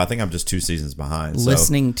back up. I think I'm just 2 seasons behind.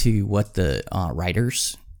 Listening to what the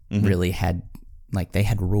writers really had, like, they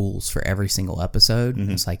had rules for every single episode.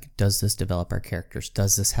 It's like, does this develop our characters?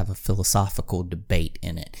 Does this have a philosophical debate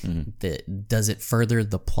in it? Does it further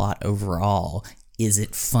the plot overall? Is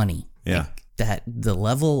it funny? Yeah. Like, that the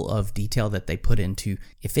level of detail that they put into,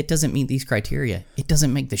 if it doesn't meet these criteria, it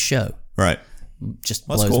doesn't make the show. Right. Just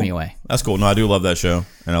blows me away. That's cool. No, I do love that show.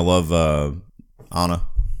 And I love Anna.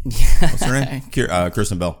 What's her name?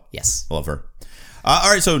 Kristen Bell. Yes. I love her.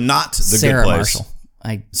 All right, so not The Sarah Good Place. Marshall.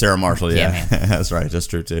 Sarah Marshall, yeah. Man. That's right. That's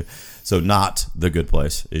true, too. So not The Good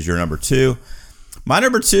Place is your number 2. My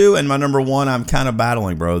number 2 and my number 1, I'm kind of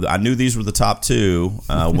battling, bro. I knew these were the top 2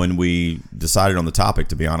 when we decided on the topic,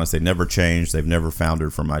 to be honest. They never changed. They've never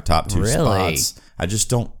foundered from my top 2 spots. I just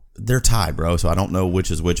don't. They're tied, bro, so I don't know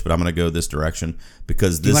which is which, but I'm going to go this direction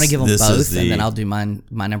because this. You want to give them both, and then I'll do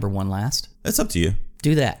my number 1 last? It's up to you.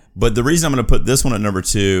 Do that. But the reason I'm going to put this one at number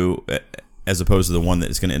 2 as opposed to the one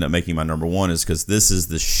that is going to end up making my number 1 is because this is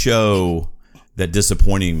the show that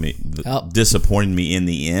disappointed me in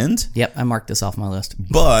the end. Yep, I marked this off my list.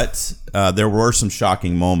 But there were some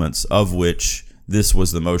shocking moments, of which this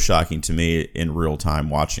was the most shocking to me in real time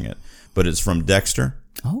watching it. But it's from Dexter.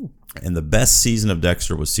 Oh. And the best season of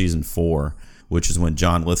Dexter was season 4, which is when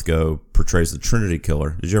John Lithgow portrays the Trinity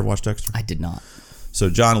Killer. Did you ever watch Dexter? I did not. So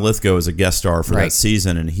John Lithgow is a guest star for that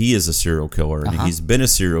season, and he is a serial killer. And he's been a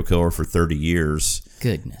serial killer for 30 years.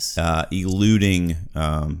 Goodness. Eluding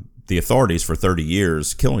the authorities for 30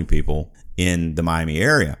 years, killing people in the Miami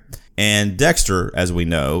area. And Dexter, as we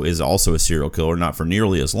know, is also a serial killer, not for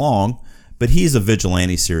nearly as long, But he's a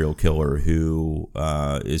vigilante serial killer who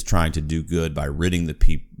is trying to do good by ridding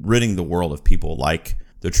the world of people like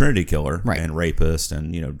the Trinity Killer and rapist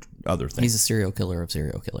and, you know, other things. He's a serial killer of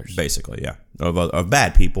serial killers. Basically, yeah. Of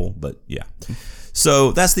bad people, but yeah.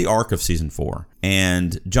 So that's the arc of season 4.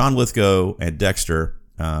 And John Lithgow and Dexter,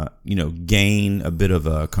 you know, gain a bit of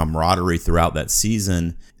a camaraderie throughout that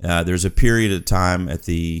season. There's a period of time at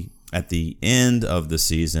the end of the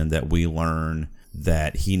season that we learn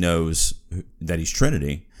that he knows that he's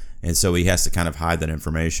Trinity, and so he has to kind of hide that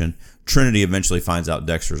information. Trinity eventually finds out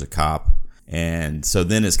Dexter's a cop, and so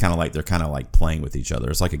then it's kind of like they're kind of like playing with each other.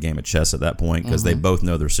 It's like a game of chess at that point because they both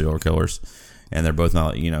know they're serial killers, and they're both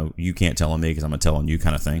not, you know, you can't tell me because I'm telling you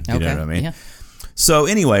kind of thing. You know what I mean? Yeah. So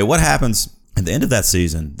anyway, what happens at the end of that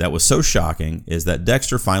season that was so shocking is that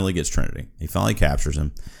Dexter finally gets Trinity. He finally captures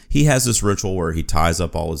him. He has this ritual where he ties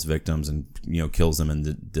up all his victims and, you know, kills them and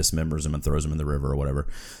dismembers them and throws them in the river or whatever.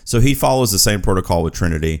 So he follows the same protocol with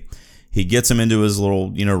Trinity. He gets him into his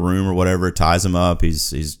little, you know, room or whatever, ties him up.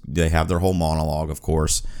 They have their whole monologue, of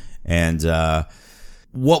course. And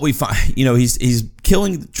what we find, you know, he's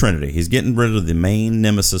killing Trinity. He's getting rid of the main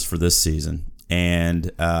nemesis for this season.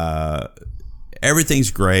 And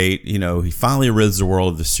everything's great. You know, he finally rids the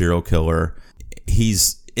world of the serial killer.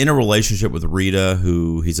 He's in a relationship with Rita,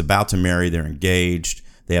 who he's about to marry. They're engaged.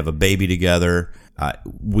 They have a baby together.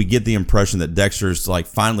 We get the impression that Dexter's like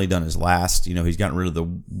finally done his last. You know, he's gotten rid of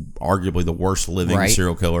arguably the worst living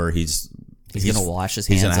serial killer. He's going to wash his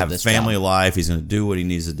hands. He's going to have a family life. He's going to do what he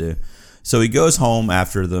needs to do. So he goes home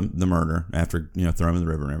after the murder, after, you know, throwing him in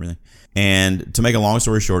the river and everything. And to make a long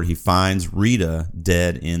story short, he finds Rita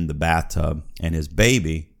dead in the bathtub, and his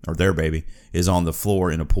baby, or their baby, is on the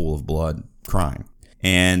floor in a pool of blood crying.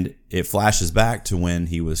 And it flashes back to when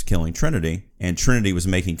he was killing Trinity, and Trinity was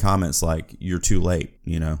making comments like, "You're too late,"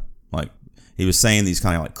 you know, like he was saying these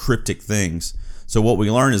kind of like cryptic things. So what we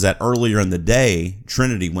learn is that earlier in the day,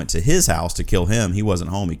 Trinity went to his house to kill him. He wasn't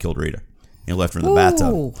home. He killed Rita. He left her in the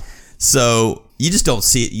bathtub. So you just don't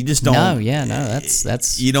see it. You just don't. No, yeah, no,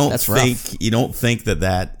 that's you don't that's think rough. You don't think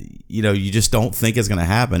that you know, you just don't think it's going to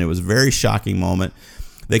happen. It was a very shocking moment.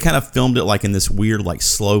 They kind of filmed it like in this weird like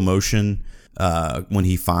slow motion. When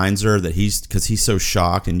he finds her, that because he's so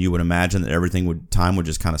shocked, and you would imagine that time would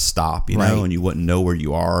just kind of stop, you know, and you wouldn't know where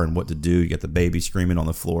you are and what to do. You get the baby screaming on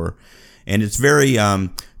the floor, and it's very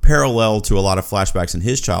parallel to a lot of flashbacks in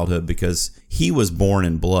his childhood because he was born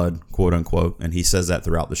in blood, quote unquote, and he says that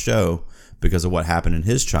throughout the show because of what happened in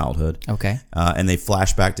his childhood. Okay, and they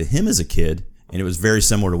flash back to him as a kid, and it was very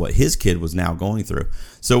similar to what his kid was now going through.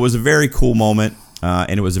 So it was a very cool moment.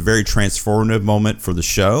 And it was a very transformative moment for the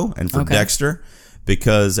show and for Dexter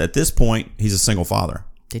because at this point, he's a single father.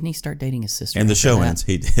 Didn't he start dating his sister? And the show ends.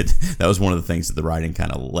 He did. That was one of the things that the writing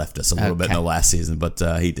kind of left us a little bit in the last season, but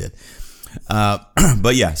he did.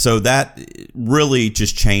 But yeah, so that really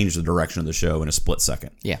just changed the direction of the show in a split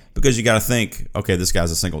second. Yeah. Because you got to think, okay, this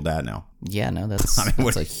guy's a single dad now. Yeah, no, that's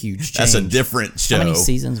a huge change. That's a different show. How many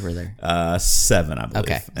seasons were there? 7, I believe.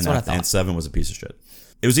 Okay, that's what I thought. And 7 was a piece of shit.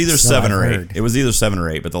 It was either 7 or 8. It was either 7 or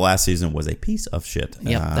 8, but the last season was a piece of shit.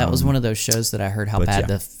 Yeah, that was one of those shows that I heard how bad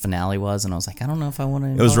the finale was, and I was like, I don't know if I want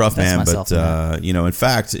to. It was rough, man. But you know, in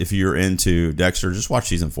fact, if you're into Dexter, just watch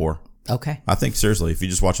season 4. Okay. I think seriously, if you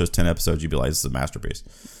just watch those 10 episodes, you'd be like, "This is a masterpiece."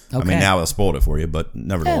 Okay. I mean, now I spoiled it for you, but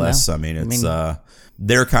nevertheless, I mean, it's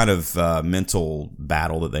their kind of mental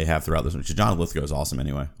battle that they have throughout this. John Lithgow is awesome,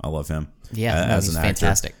 anyway. I love him. Yeah, as an actor,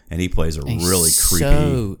 fantastic, and he plays a really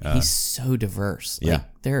creepy. He's so diverse. Yeah,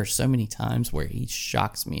 like, there are so many times where he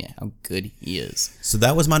shocks me at how good he is. So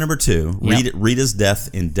that was my number 2. Yep. Rita's death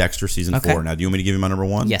in Dexter season 4. Now, do you want me to give you my number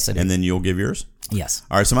 1? Yes, I do. And then you'll give yours. Yes.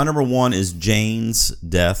 All right. So my number 1 is Jane's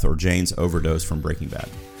death or Jane's overdose from Breaking Bad.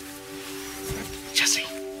 Jesse,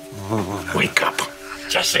 wake up!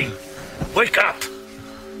 Jesse, wake up!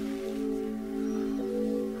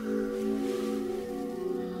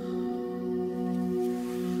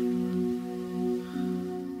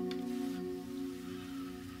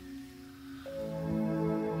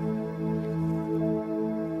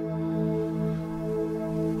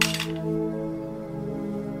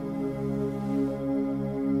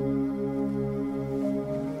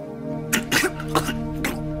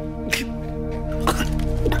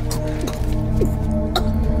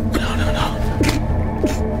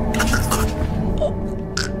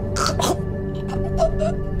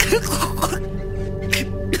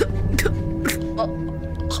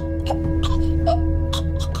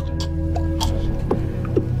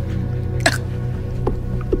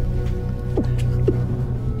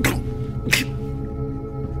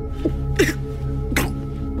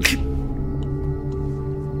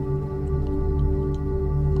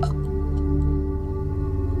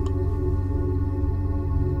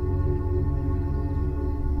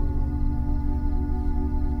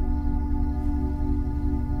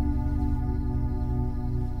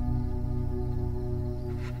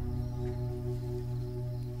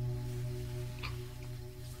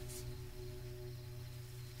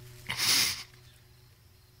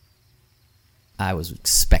 I was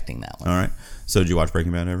expecting that one. All right. So did you watch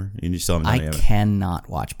Breaking Bad ever? You still haven't done it yet? Cannot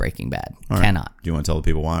watch Breaking Bad. All right. Cannot. Do you want to tell the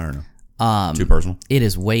people why or no? Too personal? It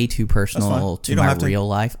is way too personal to my real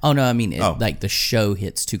life. Oh, no, I mean, like the show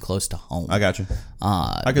hits too close to home. I got you.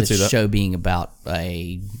 I could see that. The show being about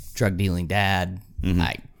a drug-dealing dad,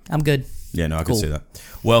 I'm good. Yeah, no, I could see that.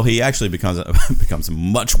 Well, he actually becomes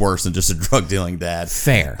much worse than just a drug-dealing dad.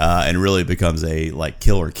 Fair. And really becomes a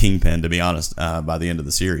killer kingpin, to be honest, by the end of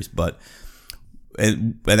the series. But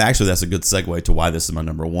and actually, that's a good segue to why this is my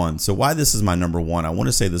number one. So why this is my number one, I want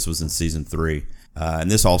to say this was in season 3.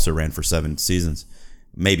 And this also ran for 7 seasons,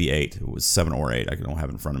 maybe 8. It was 7 or 8. I don't have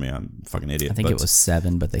it in front of me. I'm a fucking idiot. I think it was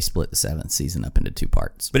 7, but they split the 7th season up into 2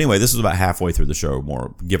 parts. But anyway, this was about halfway through the show,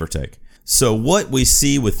 more give or take. So what we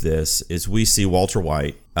see with this is we see Walter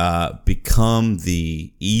White become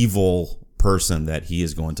the evil person that he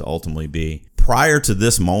is going to ultimately be. Prior to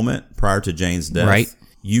this moment, prior to Jane's death,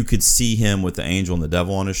 you could see him with the angel and the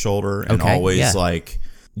devil on his shoulder and always like,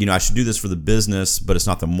 I should do this for the business, but it's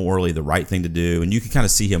not the morally the right thing to do. And you can kind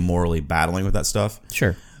of see him morally battling with that stuff.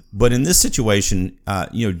 Sure. But in this situation,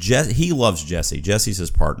 he loves Jesse. Jesse's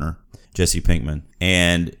his partner, Jesse Pinkman.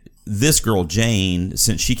 And this girl, Jane,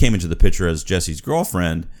 since she came into the picture as Jesse's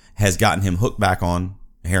girlfriend, has gotten him hooked back on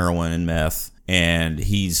heroin and meth. And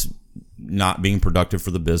he's not being productive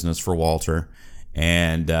for the business for Walter.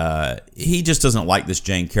 And he just doesn't like this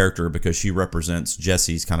Jane character because she represents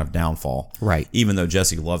Jesse's kind of downfall. Right. Even though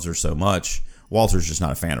Jesse loves her so much, Walter's just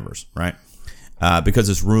not a fan of hers, right? Because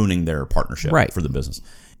it's ruining their partnership for the business.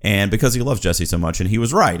 And because he loves Jesse so much, and he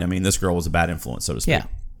was right. I mean, this girl was a bad influence, so to speak. Yeah.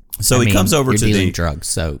 So he comes over to dealing drugs,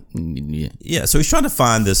 so yeah. So he's trying to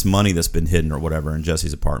find this money that's been hidden or whatever in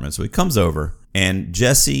Jesse's apartment. So he comes over, and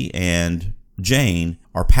Jesse and Jane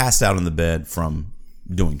are passed out in the bed from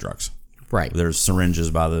doing drugs. Right. There's syringes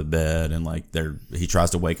by the bed, and he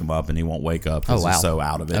tries to wake him up, and he won't wake up because he's so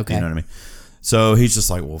out of it. Okay. You know what I mean? So he's just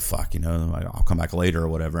like, well, fuck, I'll come back later or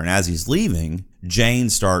whatever. And as he's leaving, Jane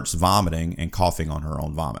starts vomiting and coughing on her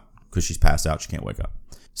own vomit because she's passed out. She can't wake up.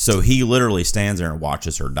 So he literally stands there and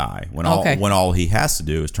watches her die when all he has to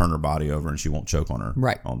do is turn her body over and she won't choke on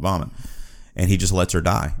her own vomit. And he just lets her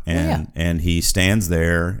die. And he stands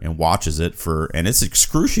there and watches it and it's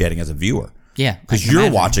excruciating as a viewer. Yeah. Because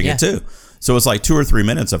you're watching it too. So it's like 2 or 3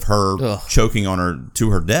 minutes of her choking on her to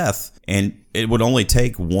her death. And it would only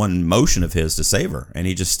take one motion of his to save her. And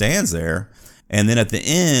he just stands there. And then at the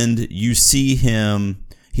end, you see him,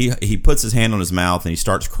 he puts his hand on his mouth and he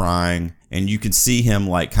starts crying. And you can see him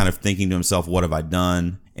kind of thinking to himself, what have I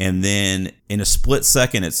done? And then in a split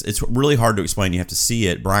second, it's really hard to explain. You have to see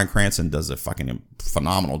it. Bryan Cranston does a fucking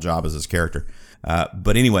phenomenal job as his character.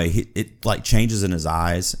 But anyway, it changes in his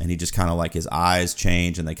eyes, and he just kind of his eyes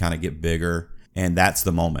change and they kind of get bigger. And that's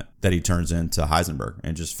the moment that he turns into Heisenberg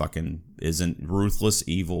and just fucking is a ruthless,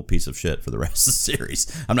 evil piece of shit for the rest of the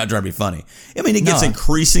series. I'm not trying to be funny. I mean, it gets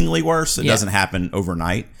increasingly worse. It doesn't happen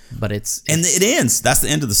overnight. But and it ends. That's the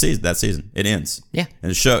end of the season. That season, it ends. Yeah.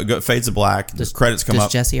 And the show fades to black. The credits come up.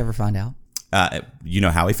 Does Jesse ever find out? You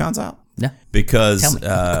know how he finds out? No. Because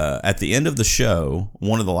at the end of the show,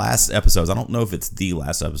 one of the last episodes, I don't know if it's the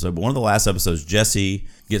last episode, but one of the last episodes, Jesse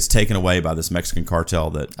gets taken away by this Mexican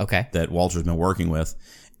cartel that Walter's been working with.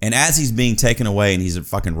 And as he's being taken away and he's at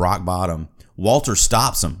fucking rock bottom, Walter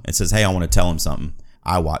stops him and says, hey, I want to tell him something.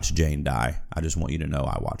 I watched Jane die. I just want you to know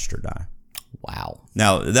I watched her die. Wow.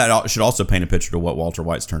 Now, that should also paint a picture to what Walter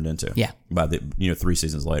White's turned into. Yeah. By the 3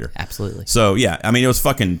 seasons later. Absolutely. So, yeah, I mean, it was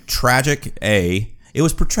fucking tragic, It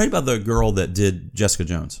was portrayed by the girl that did Jessica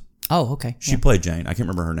Jones. Oh, okay. She played Jane. I can't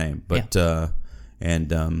remember her name, but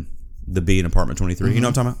the Bee in Apartment 23. Mm-hmm. You know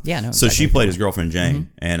what I'm talking about? Yeah, no. So she played his girlfriend Jane,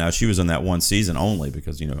 and she was in that one season only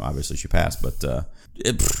because obviously she passed. But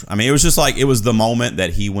it was just it was the moment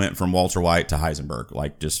that he went from Walter White to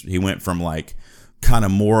Heisenberg. He went from kind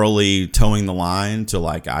of morally towing the line to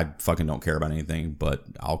I fucking don't care about anything, but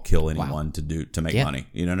I'll kill anyone to make money.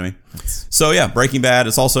 You know what I mean? So yeah, Breaking Bad.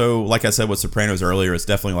 It's also, like I said with Sopranos earlier, it's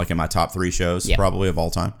definitely in my top 3 shows probably of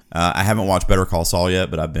all time. I haven't watched Better Call Saul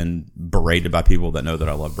yet, but I've been berated by people that know that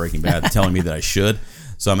I love Breaking Bad, telling me that I should.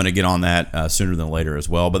 So I'm going to get on that sooner than later as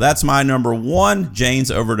well. But that's my number 1,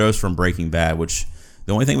 Jane's overdose from Breaking Bad, which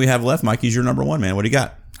the only thing we have left, Mikey's your number 1, man. What do you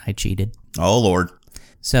got? I cheated. Oh, Lord.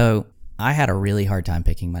 So I had a really hard time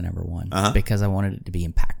picking my number 1 because I wanted it to be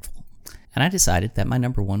impactful. And I decided that my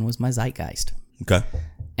number 1 was my zeitgeist. Okay.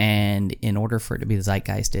 And in order for it to be the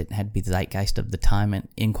zeitgeist, it had to be the zeitgeist of the time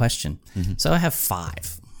in question. Mm-hmm. So I have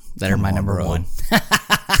 5 that are my number 1.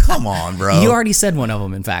 Come on, bro. You already said one of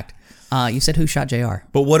them, in fact. You said Who Shot JR.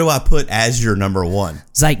 But what do I put as your number 1?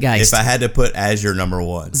 Zeitgeist. If I had to put as your number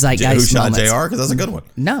 1. Zeitgeist Who Shot moments. JR? Because that's a good one.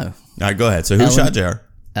 No. All right, go ahead. So who shot JR?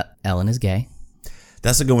 Ellen is gay.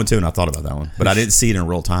 That's a good one too, and I thought about that one, but I didn't see it in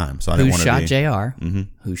real time, so I didn't want to be. Who shot JR?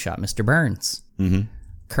 Who shot Mr. Burns?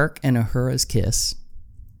 Kirk and Uhura's kiss.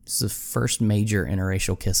 This is the first major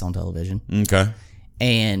interracial kiss on television. Okay.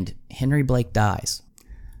 And Henry Blake dies,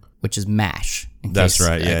 which is MASH. That's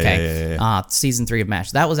right. Yeah. Season 3 of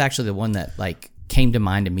MASH. That was actually the one that came to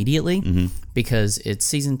mind immediately because it's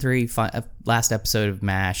season 3, last episode of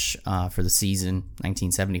MASH for the season,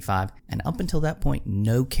 1975. And up until that point,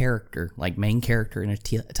 no character, main character in a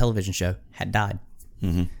television show, had died.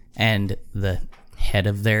 And the head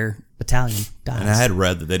of their battalion dies. And I had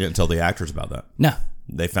read that they didn't tell the actors about that. No.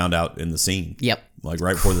 They found out in the scene. Yep. Right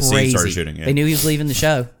before the scene started shooting. Yeah. They knew he was leaving the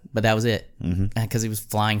show, but that was it. Because he was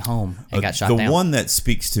flying home and got shot down. The one that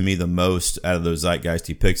speaks to me the most out of those Zeitgeist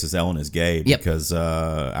he picks is Ellen is Gay because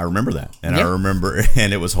I remember that. And I remember,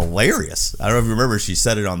 and it was hilarious. I don't know if you remember, she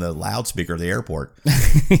said it on the loudspeaker of the airport. Do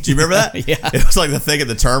you remember that? Yeah. It was the thing at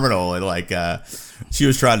the terminal, and she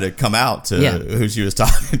was trying to come out to who she was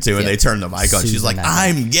talking to, and they turned the mic on. She's like,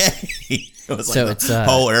 "I'm gay." It was it's the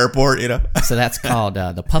whole airport, So that's called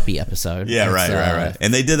the puppy episode. Yeah, right.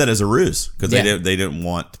 And they did that as a ruse because they didn't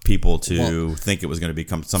want people to think it was going to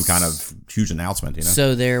become some kind of huge announcement.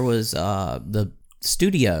 So there was the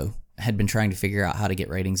studio had been trying to figure out how to get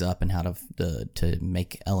ratings up and how to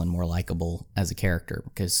make Ellen more likable as a character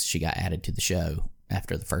because she got added to the show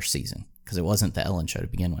after the first season because it wasn't the Ellen show to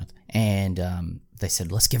begin with. And they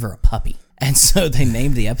said, let's give her a puppy. And so they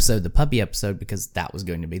named the episode the puppy episode because that was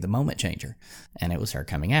going to be the moment changer. And it was her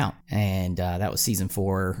coming out. And that was season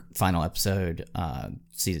 4, final episode,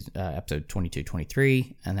 episode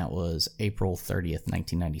 22-23. And that was April 30th,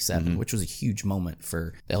 1997, which was a huge moment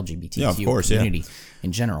for the LGBTQ community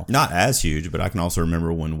in general. Not as huge, but I can also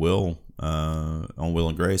remember when Will on Will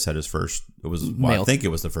and Grace had his first, I think it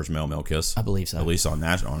was the first male kiss. I believe so. At least on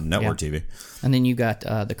network TV. And then you got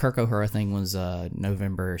the Kirk Uhura thing was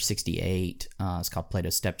November 68. It's called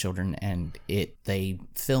Plato's Stepchildren, and they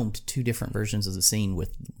filmed 2 different versions of the scene,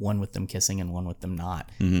 with one with them kissing and one with them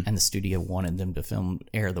not. And the studio wanted them to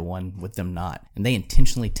air the one with them not, and they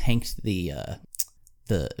intentionally tanked the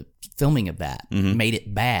filming of that, made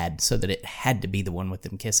it bad so that it had to be the one with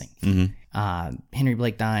them kissing. Henry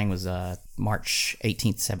Blake dying was March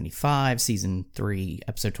 18th, 75, season 3,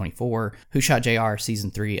 episode 24. Who Shot JR, season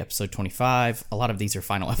 3, episode 25. A lot of these are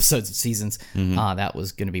final episodes of seasons. That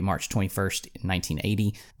was going to be March 21st, 1980.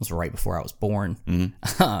 It was right before I was born.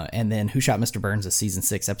 And then Who Shot Mr. Burns is season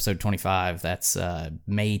 6, episode 25. That's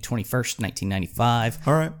May 21st, 1995.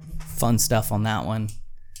 All right. Fun stuff on that one.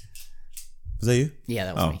 Was that you? Yeah,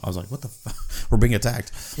 that was me. I was like, what the fuck? We're being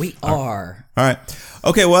attacked. We are. All right.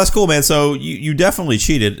 Okay, well, that's cool, man. So you definitely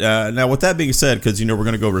cheated. Now, with that being said, because, we're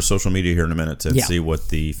going to go over social media here in a minute to see what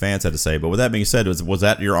the fans had to say. But with that being said, was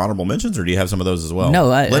that your honorable mentions, or do you have some of those as well? No.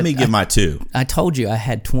 Let me give my 2. I told you I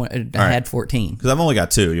had 20. I had 14. Because I've only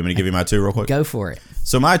got 2. You want me to give you my 2 real quick? Go for it.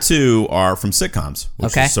 So my 2 are from sitcoms,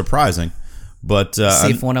 which is surprising. But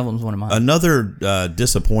see if one of them's one of mine. Another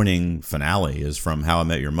disappointing finale is from How I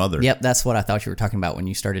Met Your Mother. Yep, that's what I thought you were talking about when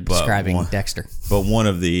you started describing Dexter. But one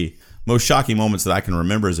of the most shocking moments that I can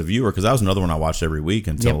remember as a viewer, because that was another one I watched every week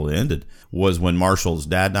until it ended, was when Marshall's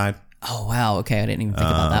dad died. Oh, wow. Okay, I didn't even think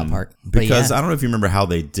about that part. Because I don't know if you remember how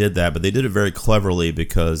they did that, but they did it very cleverly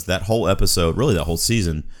because that whole episode, really that whole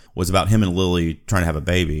season, was about him and Lily trying to have a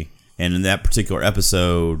baby. And in that particular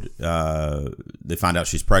episode, they find out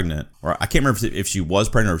she's pregnant. Or I can't remember if she was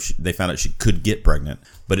pregnant or if they found out she could get pregnant.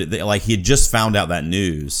 But he had just found out that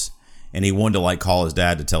news, and he wanted to call his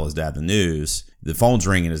dad to tell his dad the news. The phone's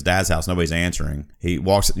ringing in his dad's house. Nobody's answering. He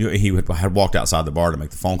had walked outside the bar to make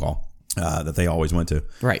the phone call that they always went to.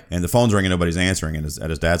 Right. And the phone's ringing. Nobody's answering at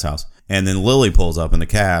his dad's house. And then Lily pulls up in the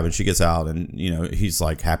cab, and she gets out, and he's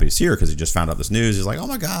happy to see her because he just found out this news. He's like, oh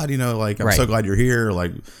my God, I'm so glad you're here.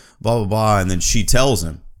 Blah, blah, blah. And then she tells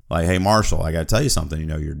him, hey, Marshall, I got to tell you something.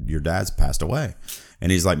 Your dad's passed away.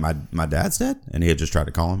 And he's like, my dad's dead? And he had just tried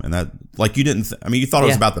to call him. And that, you didn't, you thought it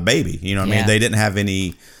was about the baby. You know what I mean? They didn't have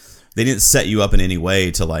any, they didn't set you up in any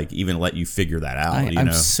way to even let you figure that out.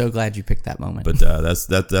 I'm so glad you picked that moment. But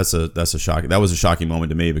that's a shocking, that was a shocking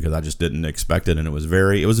moment to me because I just didn't expect it. And it was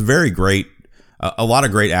very great. A lot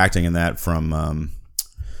of great acting in that from,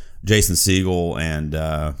 Jason Segel and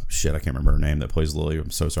I can't remember her name that plays Lily.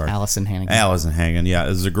 I'm so sorry. Allison Hannigan. Yeah, it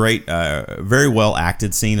was a great, very well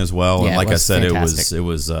acted scene as well. Yeah, and like I said, fantastic. it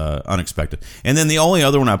was unexpected. And then the only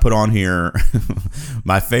other one I put on here, one of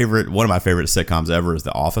my favorite sitcoms ever is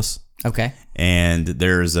The Office. Okay. And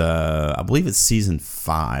there's I believe it's season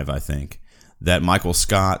 5, I think, that Michael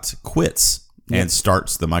Scott quits and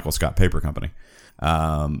starts the Michael Scott Paper Company.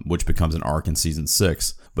 which becomes an arc in season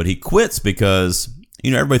 6. But he quits because,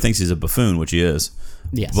 everybody thinks he's a buffoon, which he is.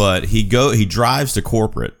 Yes. But he drives to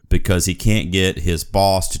corporate because he can't get his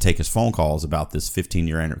boss to take his phone calls about this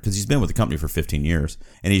 15-year anniversary, because he's been with the company for 15 years,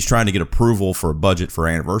 and he's trying to get approval for a budget for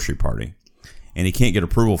an anniversary party, and he can't get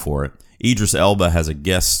approval for it. Idris Elba has a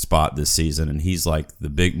guest spot this season, and he's like the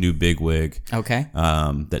new bigwig. Okay.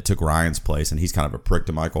 That took Ryan's place, and he's kind of a prick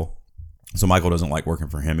to Michael. So Michael doesn't like working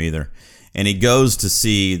for him either. And he goes to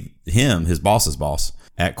see him, his boss's boss,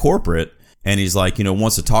 at corporate, and he's like,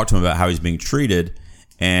 wants to talk to him about how he's being treated.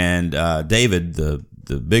 And David, the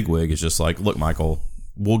bigwig, is just like, look, Michael,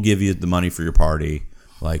 we'll give you the money for your party.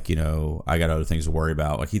 Like, I got other things to worry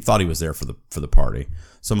about. Like, he thought he was there for the party.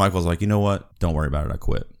 So Michael's like, you know what? Don't worry about it. I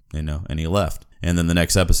quit. And he left. And then the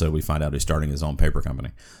next episode, we find out he's starting his own paper company.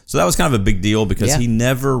 So that was kind of a big deal because he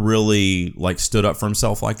never really stood up for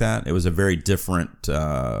himself like that. It was a very different.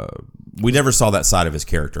 We never saw that side of his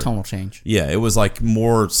character. Tonal change. Yeah, it was like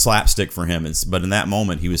more slapstick for him. But in that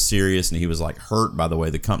moment, he was serious and he was like hurt by the way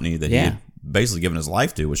the company that he had basically given his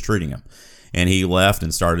life to was treating him. And he left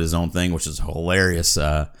and started his own thing, which is hilarious.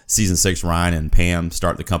 Season 6, Ryan and Pam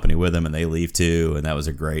start the company with him, and they leave too. And that was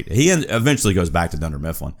a great. He eventually goes back to Dunder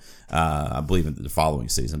Mifflin, I believe, in the following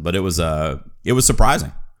season. But it was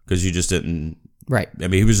surprising because you just didn't. Right. I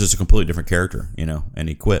mean, he was just a completely different character, and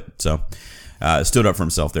he quit. So stood up for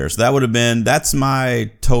himself there. So that would have been. That's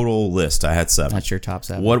my total list. I had 7. That's your top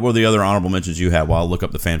 7. What were the other honorable mentions you had? While I'll look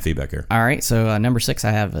up the fan feedback here. All right. So number 6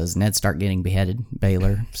 I have is Ned Stark getting beheaded.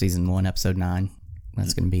 Baylor, season 1, episode 9.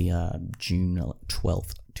 That's going to be June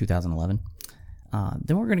 12th, 2011.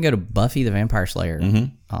 Then we're going to go to Buffy the Vampire Slayer.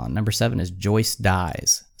 Number 7 is Joyce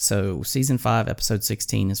Dies. So season 5, episode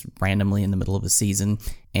 16 is randomly in the middle of the season,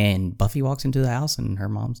 and Buffy walks into the house and her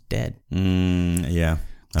mom's dead. Yeah,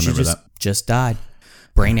 I remember that. Just died.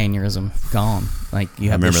 Brain aneurysm, gone. Like,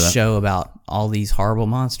 you have this show about all these horrible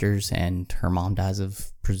monsters, and her mom dies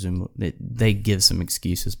of presumably. They give some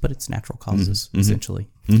excuses, but it's natural causes, essentially.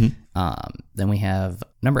 Then we have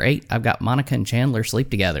number 8. I've got Monica and Chandler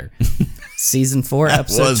sleep together. Season 4,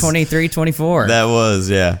 episode 23-24. That was,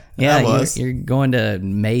 yeah. Yeah, that was. You're going to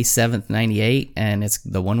May 7th, 98, and it's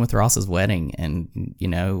the one with Ross's wedding, and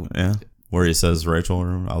Yeah. Where he says Rachel,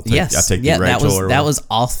 or I'll take you, Rachel. That was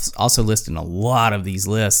also listed in a lot of these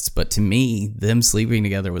lists, but to me, them sleeping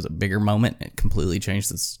together was a bigger moment. It completely changed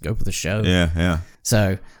the scope of the show. Yeah.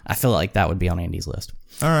 So I feel like that would be on Andy's list.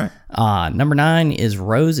 All right. Number 9 is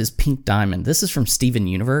Rose is Pink Diamond. This is from Steven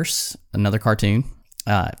Universe, another cartoon.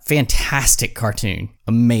 Fantastic cartoon.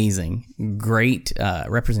 Amazing. Great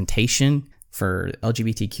representation for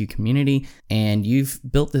LGBTQ community, and you've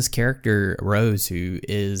built this character, Rose, who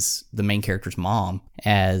is the main character's mom,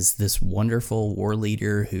 as this wonderful war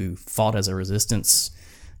leader who fought as a resistance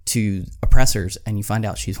to oppressors, and you find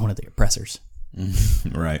out she's one of the oppressors.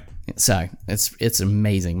 Right. So it's an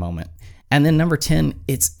amazing moment. And then number 10,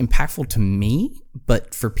 it's impactful to me,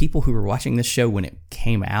 but for people who were watching this show when it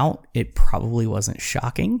came out, it probably wasn't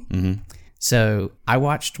shocking. So I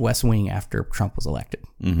watched West Wing after Trump was elected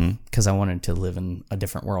because I wanted to live in a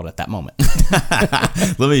different world at that moment.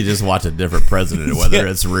 Let me just watch a different president, whether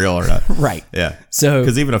it's real or not. Right. Yeah. So,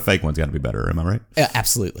 because even a fake one's got to be better. Am I right?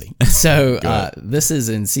 Absolutely. So this is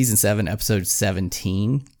in season 7, episode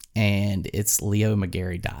 17, and it's Leo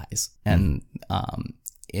McGarry dies, and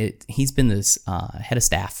he's been this head of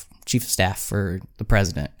staff, chief of staff for the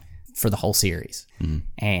president for the whole series,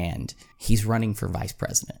 and he's running for vice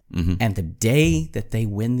president. And the day that they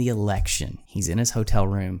win the election, he's in his hotel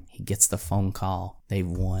room, he gets the phone call, they've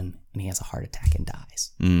won, and he has a heart attack and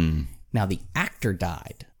dies. Now the actor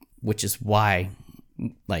died, which is why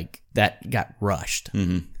that got rushed.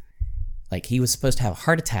 Like, he was supposed to have a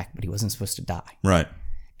heart attack, but he wasn't supposed to die. Right.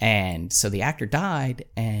 And so the actor died,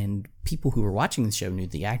 and people who were watching the show knew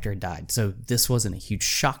the actor had died. So this wasn't a huge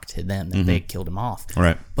shock to them that they had killed him off.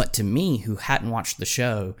 Right. But to me, who hadn't watched the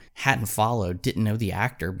show, hadn't followed, didn't know the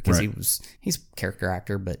actor because he's a character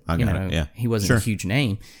actor, but he wasn't a huge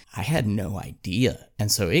name. I had no idea.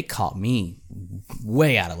 And so it caught me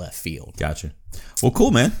way out of left field. Gotcha. Well,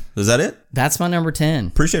 cool, man. Is that it? That's my number 10.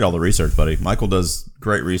 Appreciate all the research, buddy. Michael does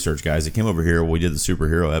great research, guys. He came over here when we did the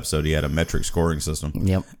superhero episode. He had a metric scoring system.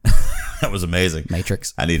 Yep. That was amazing.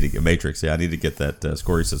 Matrix. I need to get Matrix. Yeah, I need to get that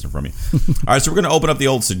scoring system from you. All right, so we're going to open up the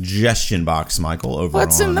old suggestion box, Michael.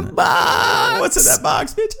 What's in the box? What's in that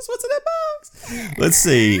box, bitches? What's in that box? Let's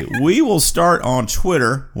see. We will start on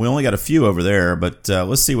Twitter. We only got a few over there, but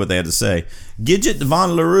let's see what they had to say. Gidget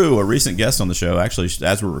Devon LaRue, a recent guest on the show. Actually,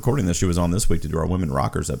 as we're recording this, she was on this week to do our Women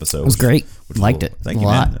Rockers episode. It was great. Liked it. Thank you,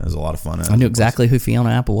 man. It was a lot of fun. I knew exactly who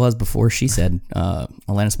Fiona Apple was before she said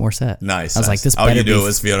Alanis Morissette. Nice. I was like, this all better you be. do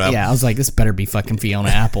is Fiona Apple. Yeah, I was like, this better be fucking Fiona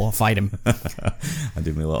Apple. I'll fight him. I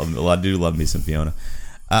do love me some Fiona.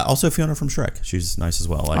 Also, Fiona from Shrek. She's nice as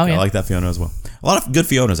well. I like that Fiona as well. A lot of good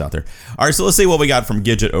Fionas out there. All right, so let's see what we got from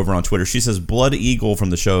Gidget over on Twitter. She says Blood Eagle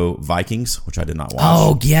from the show Vikings, which I did not watch.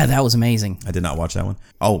 Oh, yeah, that was amazing. I did not watch that one.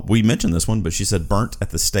 Oh, we mentioned this one, but she said Burnt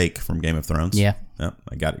at the Stake from Game of Thrones. Yeah.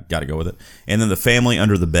 I got to go with it. And then The Family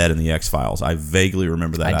Under the Bed in the X-Files. I vaguely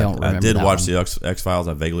remember that. I don't remember I did that watch one. the X-Files.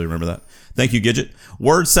 I vaguely remember that. Thank you, Gidget.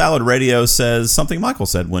 Word Salad Radio says something Michael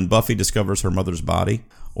said when Buffy discovers her mother's body,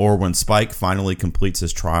 or when Spike finally completes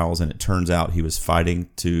his trials and it turns out he was fighting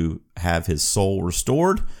to have his soul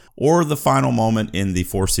restored, or the final moment in the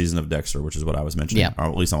 4th season of Dexter, which is what I was mentioning. Yeah. Or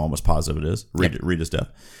at least I'm almost positive it is. Rita's death.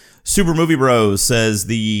 Super Movie Bros says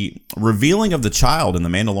the revealing of the child in The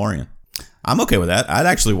Mandalorian. I'm okay with that. I'd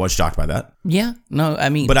actually was shocked by that. Yeah. No, I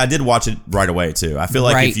mean... But I did watch it right away, too. I feel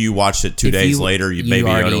like if you watched it 2 days later, Baby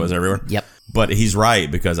Yoda was everywhere. Yep. But he's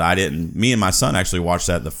right, because I didn't... Me and my son actually watched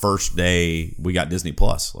that the first day we got Disney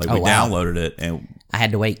Plus. Like, we downloaded it, and... I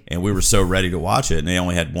had to wait. And we were so ready to watch it, and they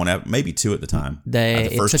only had one, maybe 2 at the time.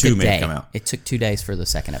 The first 2 may have come out. It took 2 days for the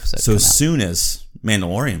second episode So to as come out. soon as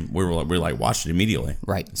Mandalorian, we were watched it immediately.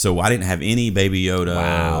 Right. So I didn't have any Baby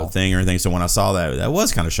Yoda thing or anything. So when I saw that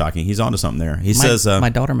was kind of shocking. He's onto something there. He says... my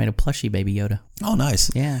daughter made a plushie Baby Yoda. Oh,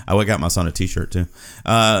 nice. Yeah. I got my son a t-shirt, too.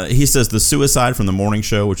 He says The Suicide from the Morning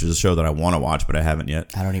Show, which is a show that I want to watch, but I haven't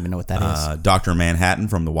yet. I don't even know what that is. Dr. Manhattan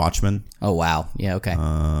from The Watchmen. Oh, wow. Yeah, okay.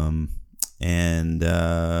 And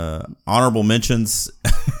honorable mentions...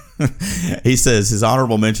 He says his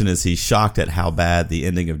honorable mention is he's shocked at how bad the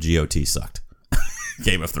ending of GOT sucked.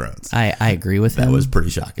 Game of Thrones. I agree with him. That was pretty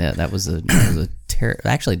shocking. Yeah, that was a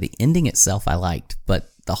actually, the ending itself I liked, but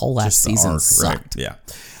the whole last season sucked. Right.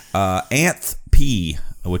 Yeah. Anth P,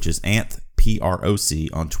 which is Anth PROC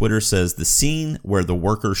on Twitter, says the scene where the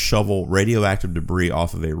workers shovel radioactive debris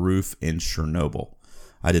off of a roof in Chernobyl.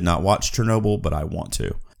 I did not watch Chernobyl, but I want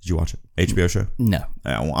to. Did you watch it? HBO show? No.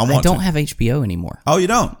 I don't have HBO anymore. Oh, you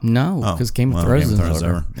don't? No, because Game of Thrones is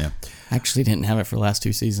over. Yeah. I actually didn't have it for the last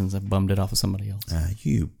 2 seasons. I bummed it off of somebody else.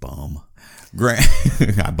 You bum.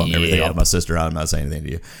 I bummed everything off my sister. I'm not saying anything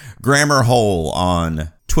to you. Grammar Hole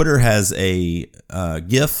on Twitter has a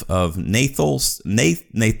GIF of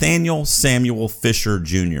Nathaniel Samuel Fisher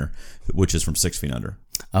Jr., which is from 6 Feet Under.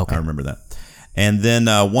 Okay. I remember that. And then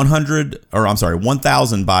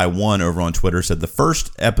 1000 by 1 over on Twitter said the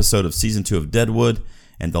first episode of season 2 of Deadwood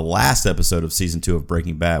and the last episode of season 2 of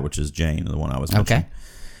Breaking Bad, which is Jane, the one I was mentioning. Okay.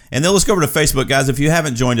 And then let's go over to Facebook, guys. If you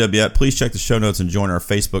haven't joined up yet, please check the show notes and join our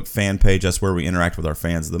Facebook fan page. That's where we interact with our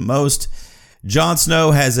fans the most. Jon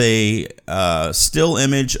Snow has a still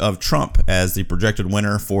image of Trump as the projected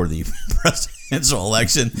winner for the presidential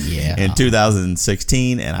election in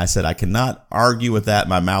 2016. And I said, I cannot argue with that.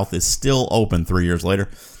 My mouth is still open 3 years later.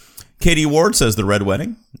 Katie Ward says The Red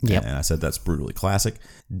Wedding. Yep. And I said that's brutally classic.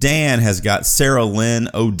 Dan has got Sarah Lynn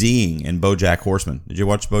ODing in BoJack Horseman. Did you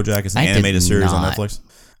watch BoJack? It's an animated series on Netflix.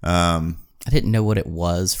 I didn't know what it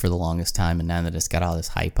was for the longest time, and now that it's got all this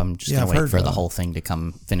hype, I'm just gonna wait for the whole thing to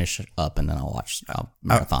come finish up, and then I'll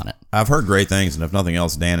marathon it. I've heard great things, and if nothing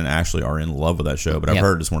else, Dan and Ashley are in love with that show. But I've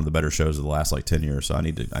heard it's one of the better shows of the last 10 years, so I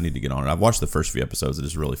need to get on it. I've watched the first few episodes; it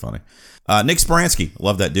is really funny. Nick Speransky,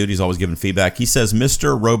 love that dude. He's always giving feedback. He says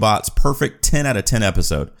Mr. Robot's perfect 10 out of 10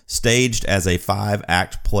 episode, staged as a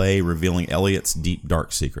 5-act play revealing Elliot's deep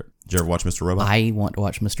dark secret. Did you ever watch Mr. Robot? I want to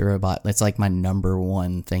watch Mr. Robot. That's like my number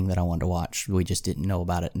one thing that I want to watch. We just didn't know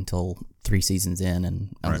about it until 3 seasons in,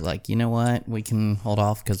 and I was like, you know what? We can hold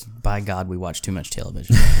off because, by God, we watch too much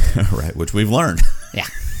television. Right, which we've learned. Yeah.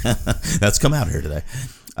 That's come out here today.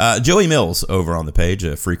 Joey Mills over on the page,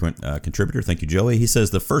 a frequent contributor. Thank you, Joey. He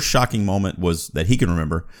says the first shocking moment that he can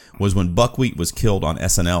remember was when Buckwheat was killed on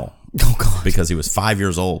SNL. Oh, God. Because he was 5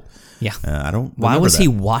 years old. Yeah. I don't. Why was he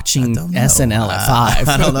watching SNL at 5?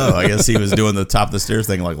 I don't know. I guess he was doing the top of the stairs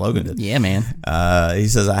thing like Logan did. Yeah, man. He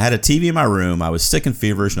says, I had a TV in my room. I was sick and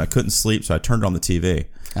feverish and I couldn't sleep, so I turned on the TV.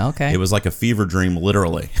 Okay. It was like a fever dream,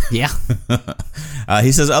 literally. Yeah.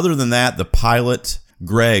 He says, other than that, the pilot,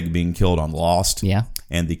 Greg, being killed on Lost. Yeah.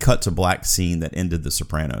 And the cut to black scene that ended The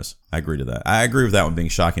Sopranos. I agree to that. I agree with that one being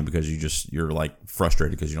shocking because you're like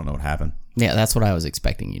frustrated because you don't know what happened. Yeah, that's what I was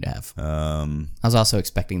expecting you to have. I was also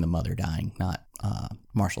expecting the mother dying, not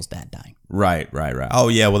Marshall's dad dying. Right. Oh,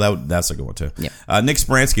 yeah, well, that's a good one, too. Yeah. Nick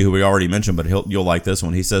Spransky, who we already mentioned, but you'll like this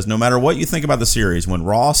one. He says, no matter what you think about the series, when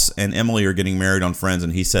Ross and Emily are getting married on Friends,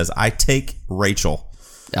 and he says, I take Rachel.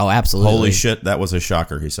 Oh, absolutely. Holy shit, that was a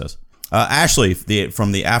shocker, he says. Ashley,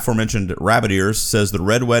 from the aforementioned Rabbit Ears, says the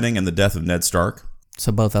Red Wedding and the death of Ned Stark.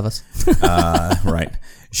 So both of us. Right.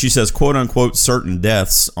 She says, quote unquote, certain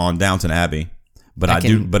deaths on Downton Abbey. But I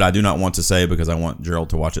do not want to say because I want Gerald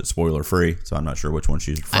to watch it spoiler free. So I'm not sure which one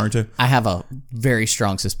she's referring to. I have a very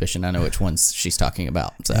strong suspicion I know which ones she's talking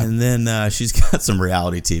about. So. And then she's got some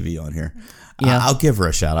reality TV on here. Yeah. I'll give her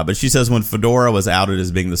a shout out. But she says when Fedora was outed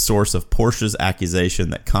as being the source of Portia's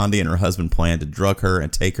accusation that Condi and her husband planned to drug her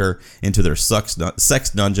and take her into their sex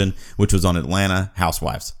dungeon, which was on Atlanta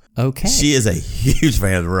Housewives. Okay. She is a huge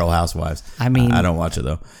fan of the Real Housewives. I mean, I don't watch it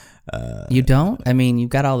though. You don't? I mean,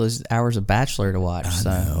 you've got all those hours of Bachelor to watch.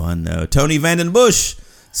 I know. Tony Vandenbush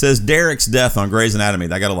says Derek's death on Grey's Anatomy.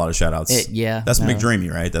 That got a lot of shout outs. That's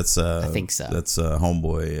McDreamy, right? That's I think so. That's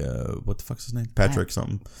homeboy. What the fuck's his name? Patrick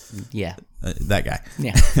something. Yeah. That guy.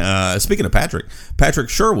 Yeah. Speaking of Patrick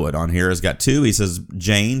Sherwood on here has got 2. He says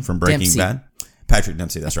Jane from Breaking Bad. Patrick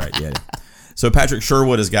Dempsey. That's right. Yeah. So Patrick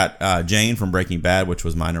Sherwood has got Jane from Breaking Bad, which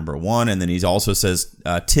was my number 1, and then he also says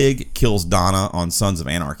Tig kills Donna on Sons of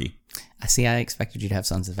Anarchy. I expected you to have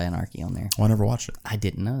Sons of Anarchy on there. Well, I never watched it. I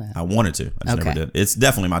didn't know that. I wanted to. I just never did. It's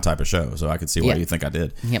definitely my type of show, so I could see why you think I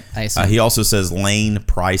did. Yep, I assume. He also says Lane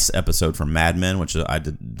Price episode from Mad Men, which I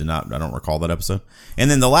don't recall that episode.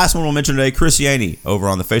 And then the last one we'll mention today, Chris Yaney over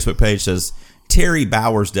on the Facebook page says Terry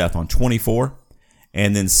Bauer's death on 24,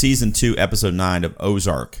 and then season 2, episode 9 of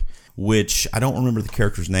Ozark, which I don't remember the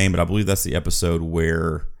character's name, but I believe that's the episode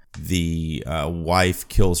where the wife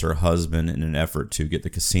kills her husband in an effort to get the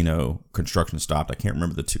casino construction stopped. I can't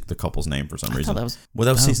remember the couple's name for some reason. That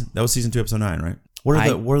was season 2, episode 9, right? What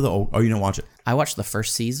are the old? Oh, you don't watch it? I watched the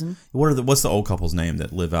first season. What's the old couple's name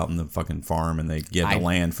that live out in the fucking farm and they get the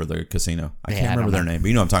land for the casino? I can't remember their name, but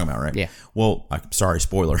you know what I'm talking about, right? Yeah. Well, sorry,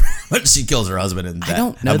 spoiler, but she kills her husband, and I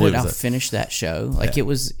don't know that I'll finish that show. Like it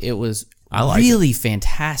was really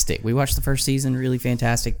fantastic. We watched the first season, really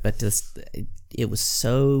fantastic, but it was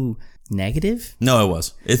so negative. No, it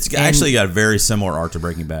was. It's actually got a very similar arc to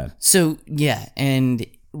Breaking Bad. So, yeah, and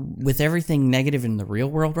with everything negative in the real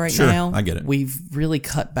world now, I get it. We've really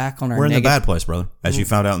cut back on our We're in the bad place, brother, as you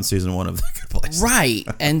found out in season 1 of The Good Place. Right.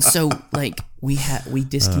 And so, we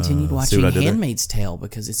discontinued watching Handmaid's Tale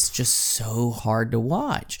because it's just so hard to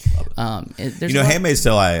watch. Handmaid's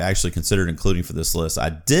Tale I actually considered including for this list.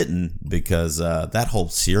 I didn't because that whole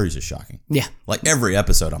series is shocking. Yeah. Like every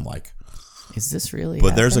episode I'm like, is this really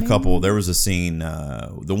But there's a couple. There was a scene,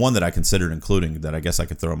 the one that I considered including that I guess I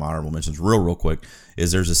could throw in my honorable mentions real quick,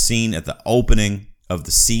 is there's a scene at the opening of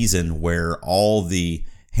the season where all the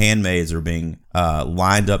handmaids are being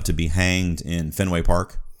lined up to be hanged in Fenway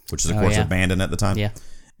Park, which is, of course, abandoned at the time. Yeah.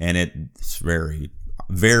 And it's very,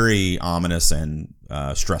 very ominous and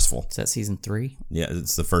stressful. Is that season 3? Yeah,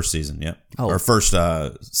 it's the first season, yeah. Oh. Or first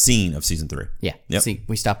scene of season 3. Yeah. Yep. See,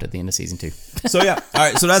 we stopped at the end of season 2. So, yeah. All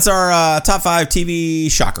right, so that's our top 5 TV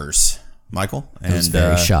shockers, Michael. It was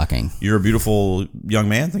very shocking. You're a beautiful young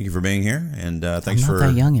man. Thank you for being here. And thanks I'm not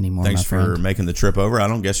that young anymore, Thanks my friend. for making the trip over. I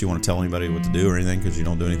don't guess you want to tell anybody what to do or anything because you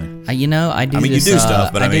don't do anything. I do. I mean, this, you do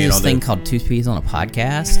stuff, but I mean, do this thing called Two Peas on a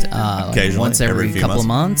Podcast. Occasionally, once every few couple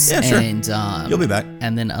months. of months. Yeah, sure. And you'll be back.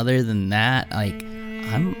 And then other than that,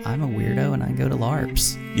 I'm a weirdo and I go to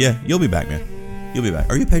LARPs. Yeah, you'll be back, man. You'll be back.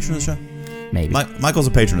 Are you a patron of the show? Maybe. Michael's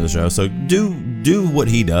a patron of the show, so do what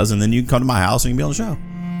he does, and then you can come to my house and you can be on the show.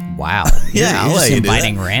 Wow. Yeah, you're just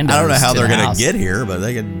inviting randoms. I don't know how they're going to get here, but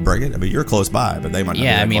they can bring it. I mean, you're close by, but they might not.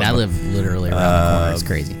 Yeah, I live literally around the corner. It's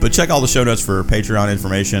crazy. But check all the show notes for Patreon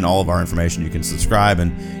information, all of our information. You can subscribe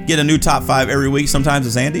and get a new top 5 every week. Sometimes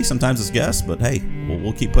it's Andy, sometimes it's guests, but hey,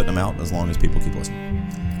 we'll keep putting them out as long as people keep listening.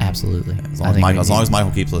 Absolutely. As long as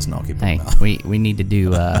Michael keeps listening, I'll keep putting them out. we need to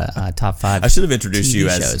do top 5. I should have introduced you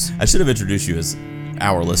shows. as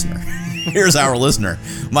our listener. Here's our listener,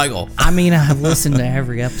 Michael. I mean, I've listened to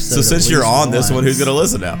every episode. So since you're on this one, who's going to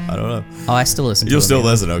listen now? I don't know. Oh, I still listen. You'll still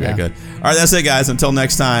listen. Okay, good. All right, that's it, guys. Until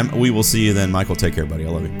next time, we will see you then. Michael, take care, buddy. I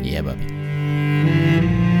love you. Yeah, buddy.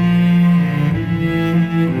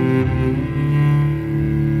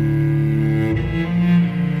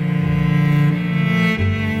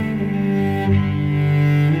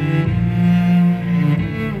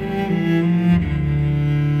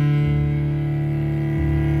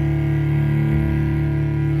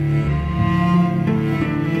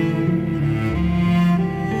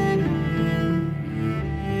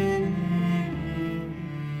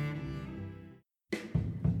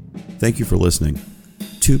 Thank you for listening.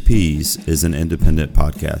 Two Peas is an independent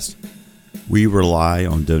podcast. We rely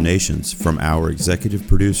on donations from our executive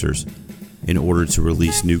producers in order to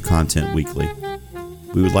release new content weekly.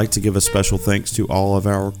 We would like to give a special thanks to all of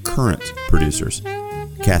our current producers: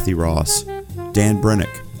 Kathy Ross, Dan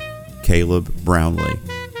Brennick, Caleb Brownlee,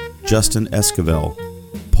 Justin Esquivel,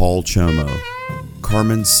 Paul Chomo,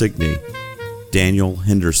 Carmen Signey, Daniel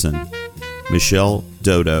Henderson, Michelle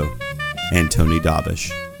Dodo, and Tony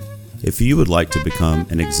Davish. If you would like to become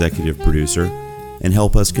an executive producer and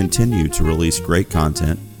help us continue to release great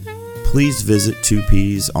content, please visit Two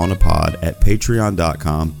Peas on a Pod at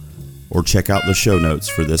patreon.com or check out the show notes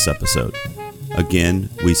for this episode. Again,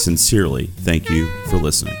 we sincerely thank you for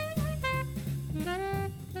listening.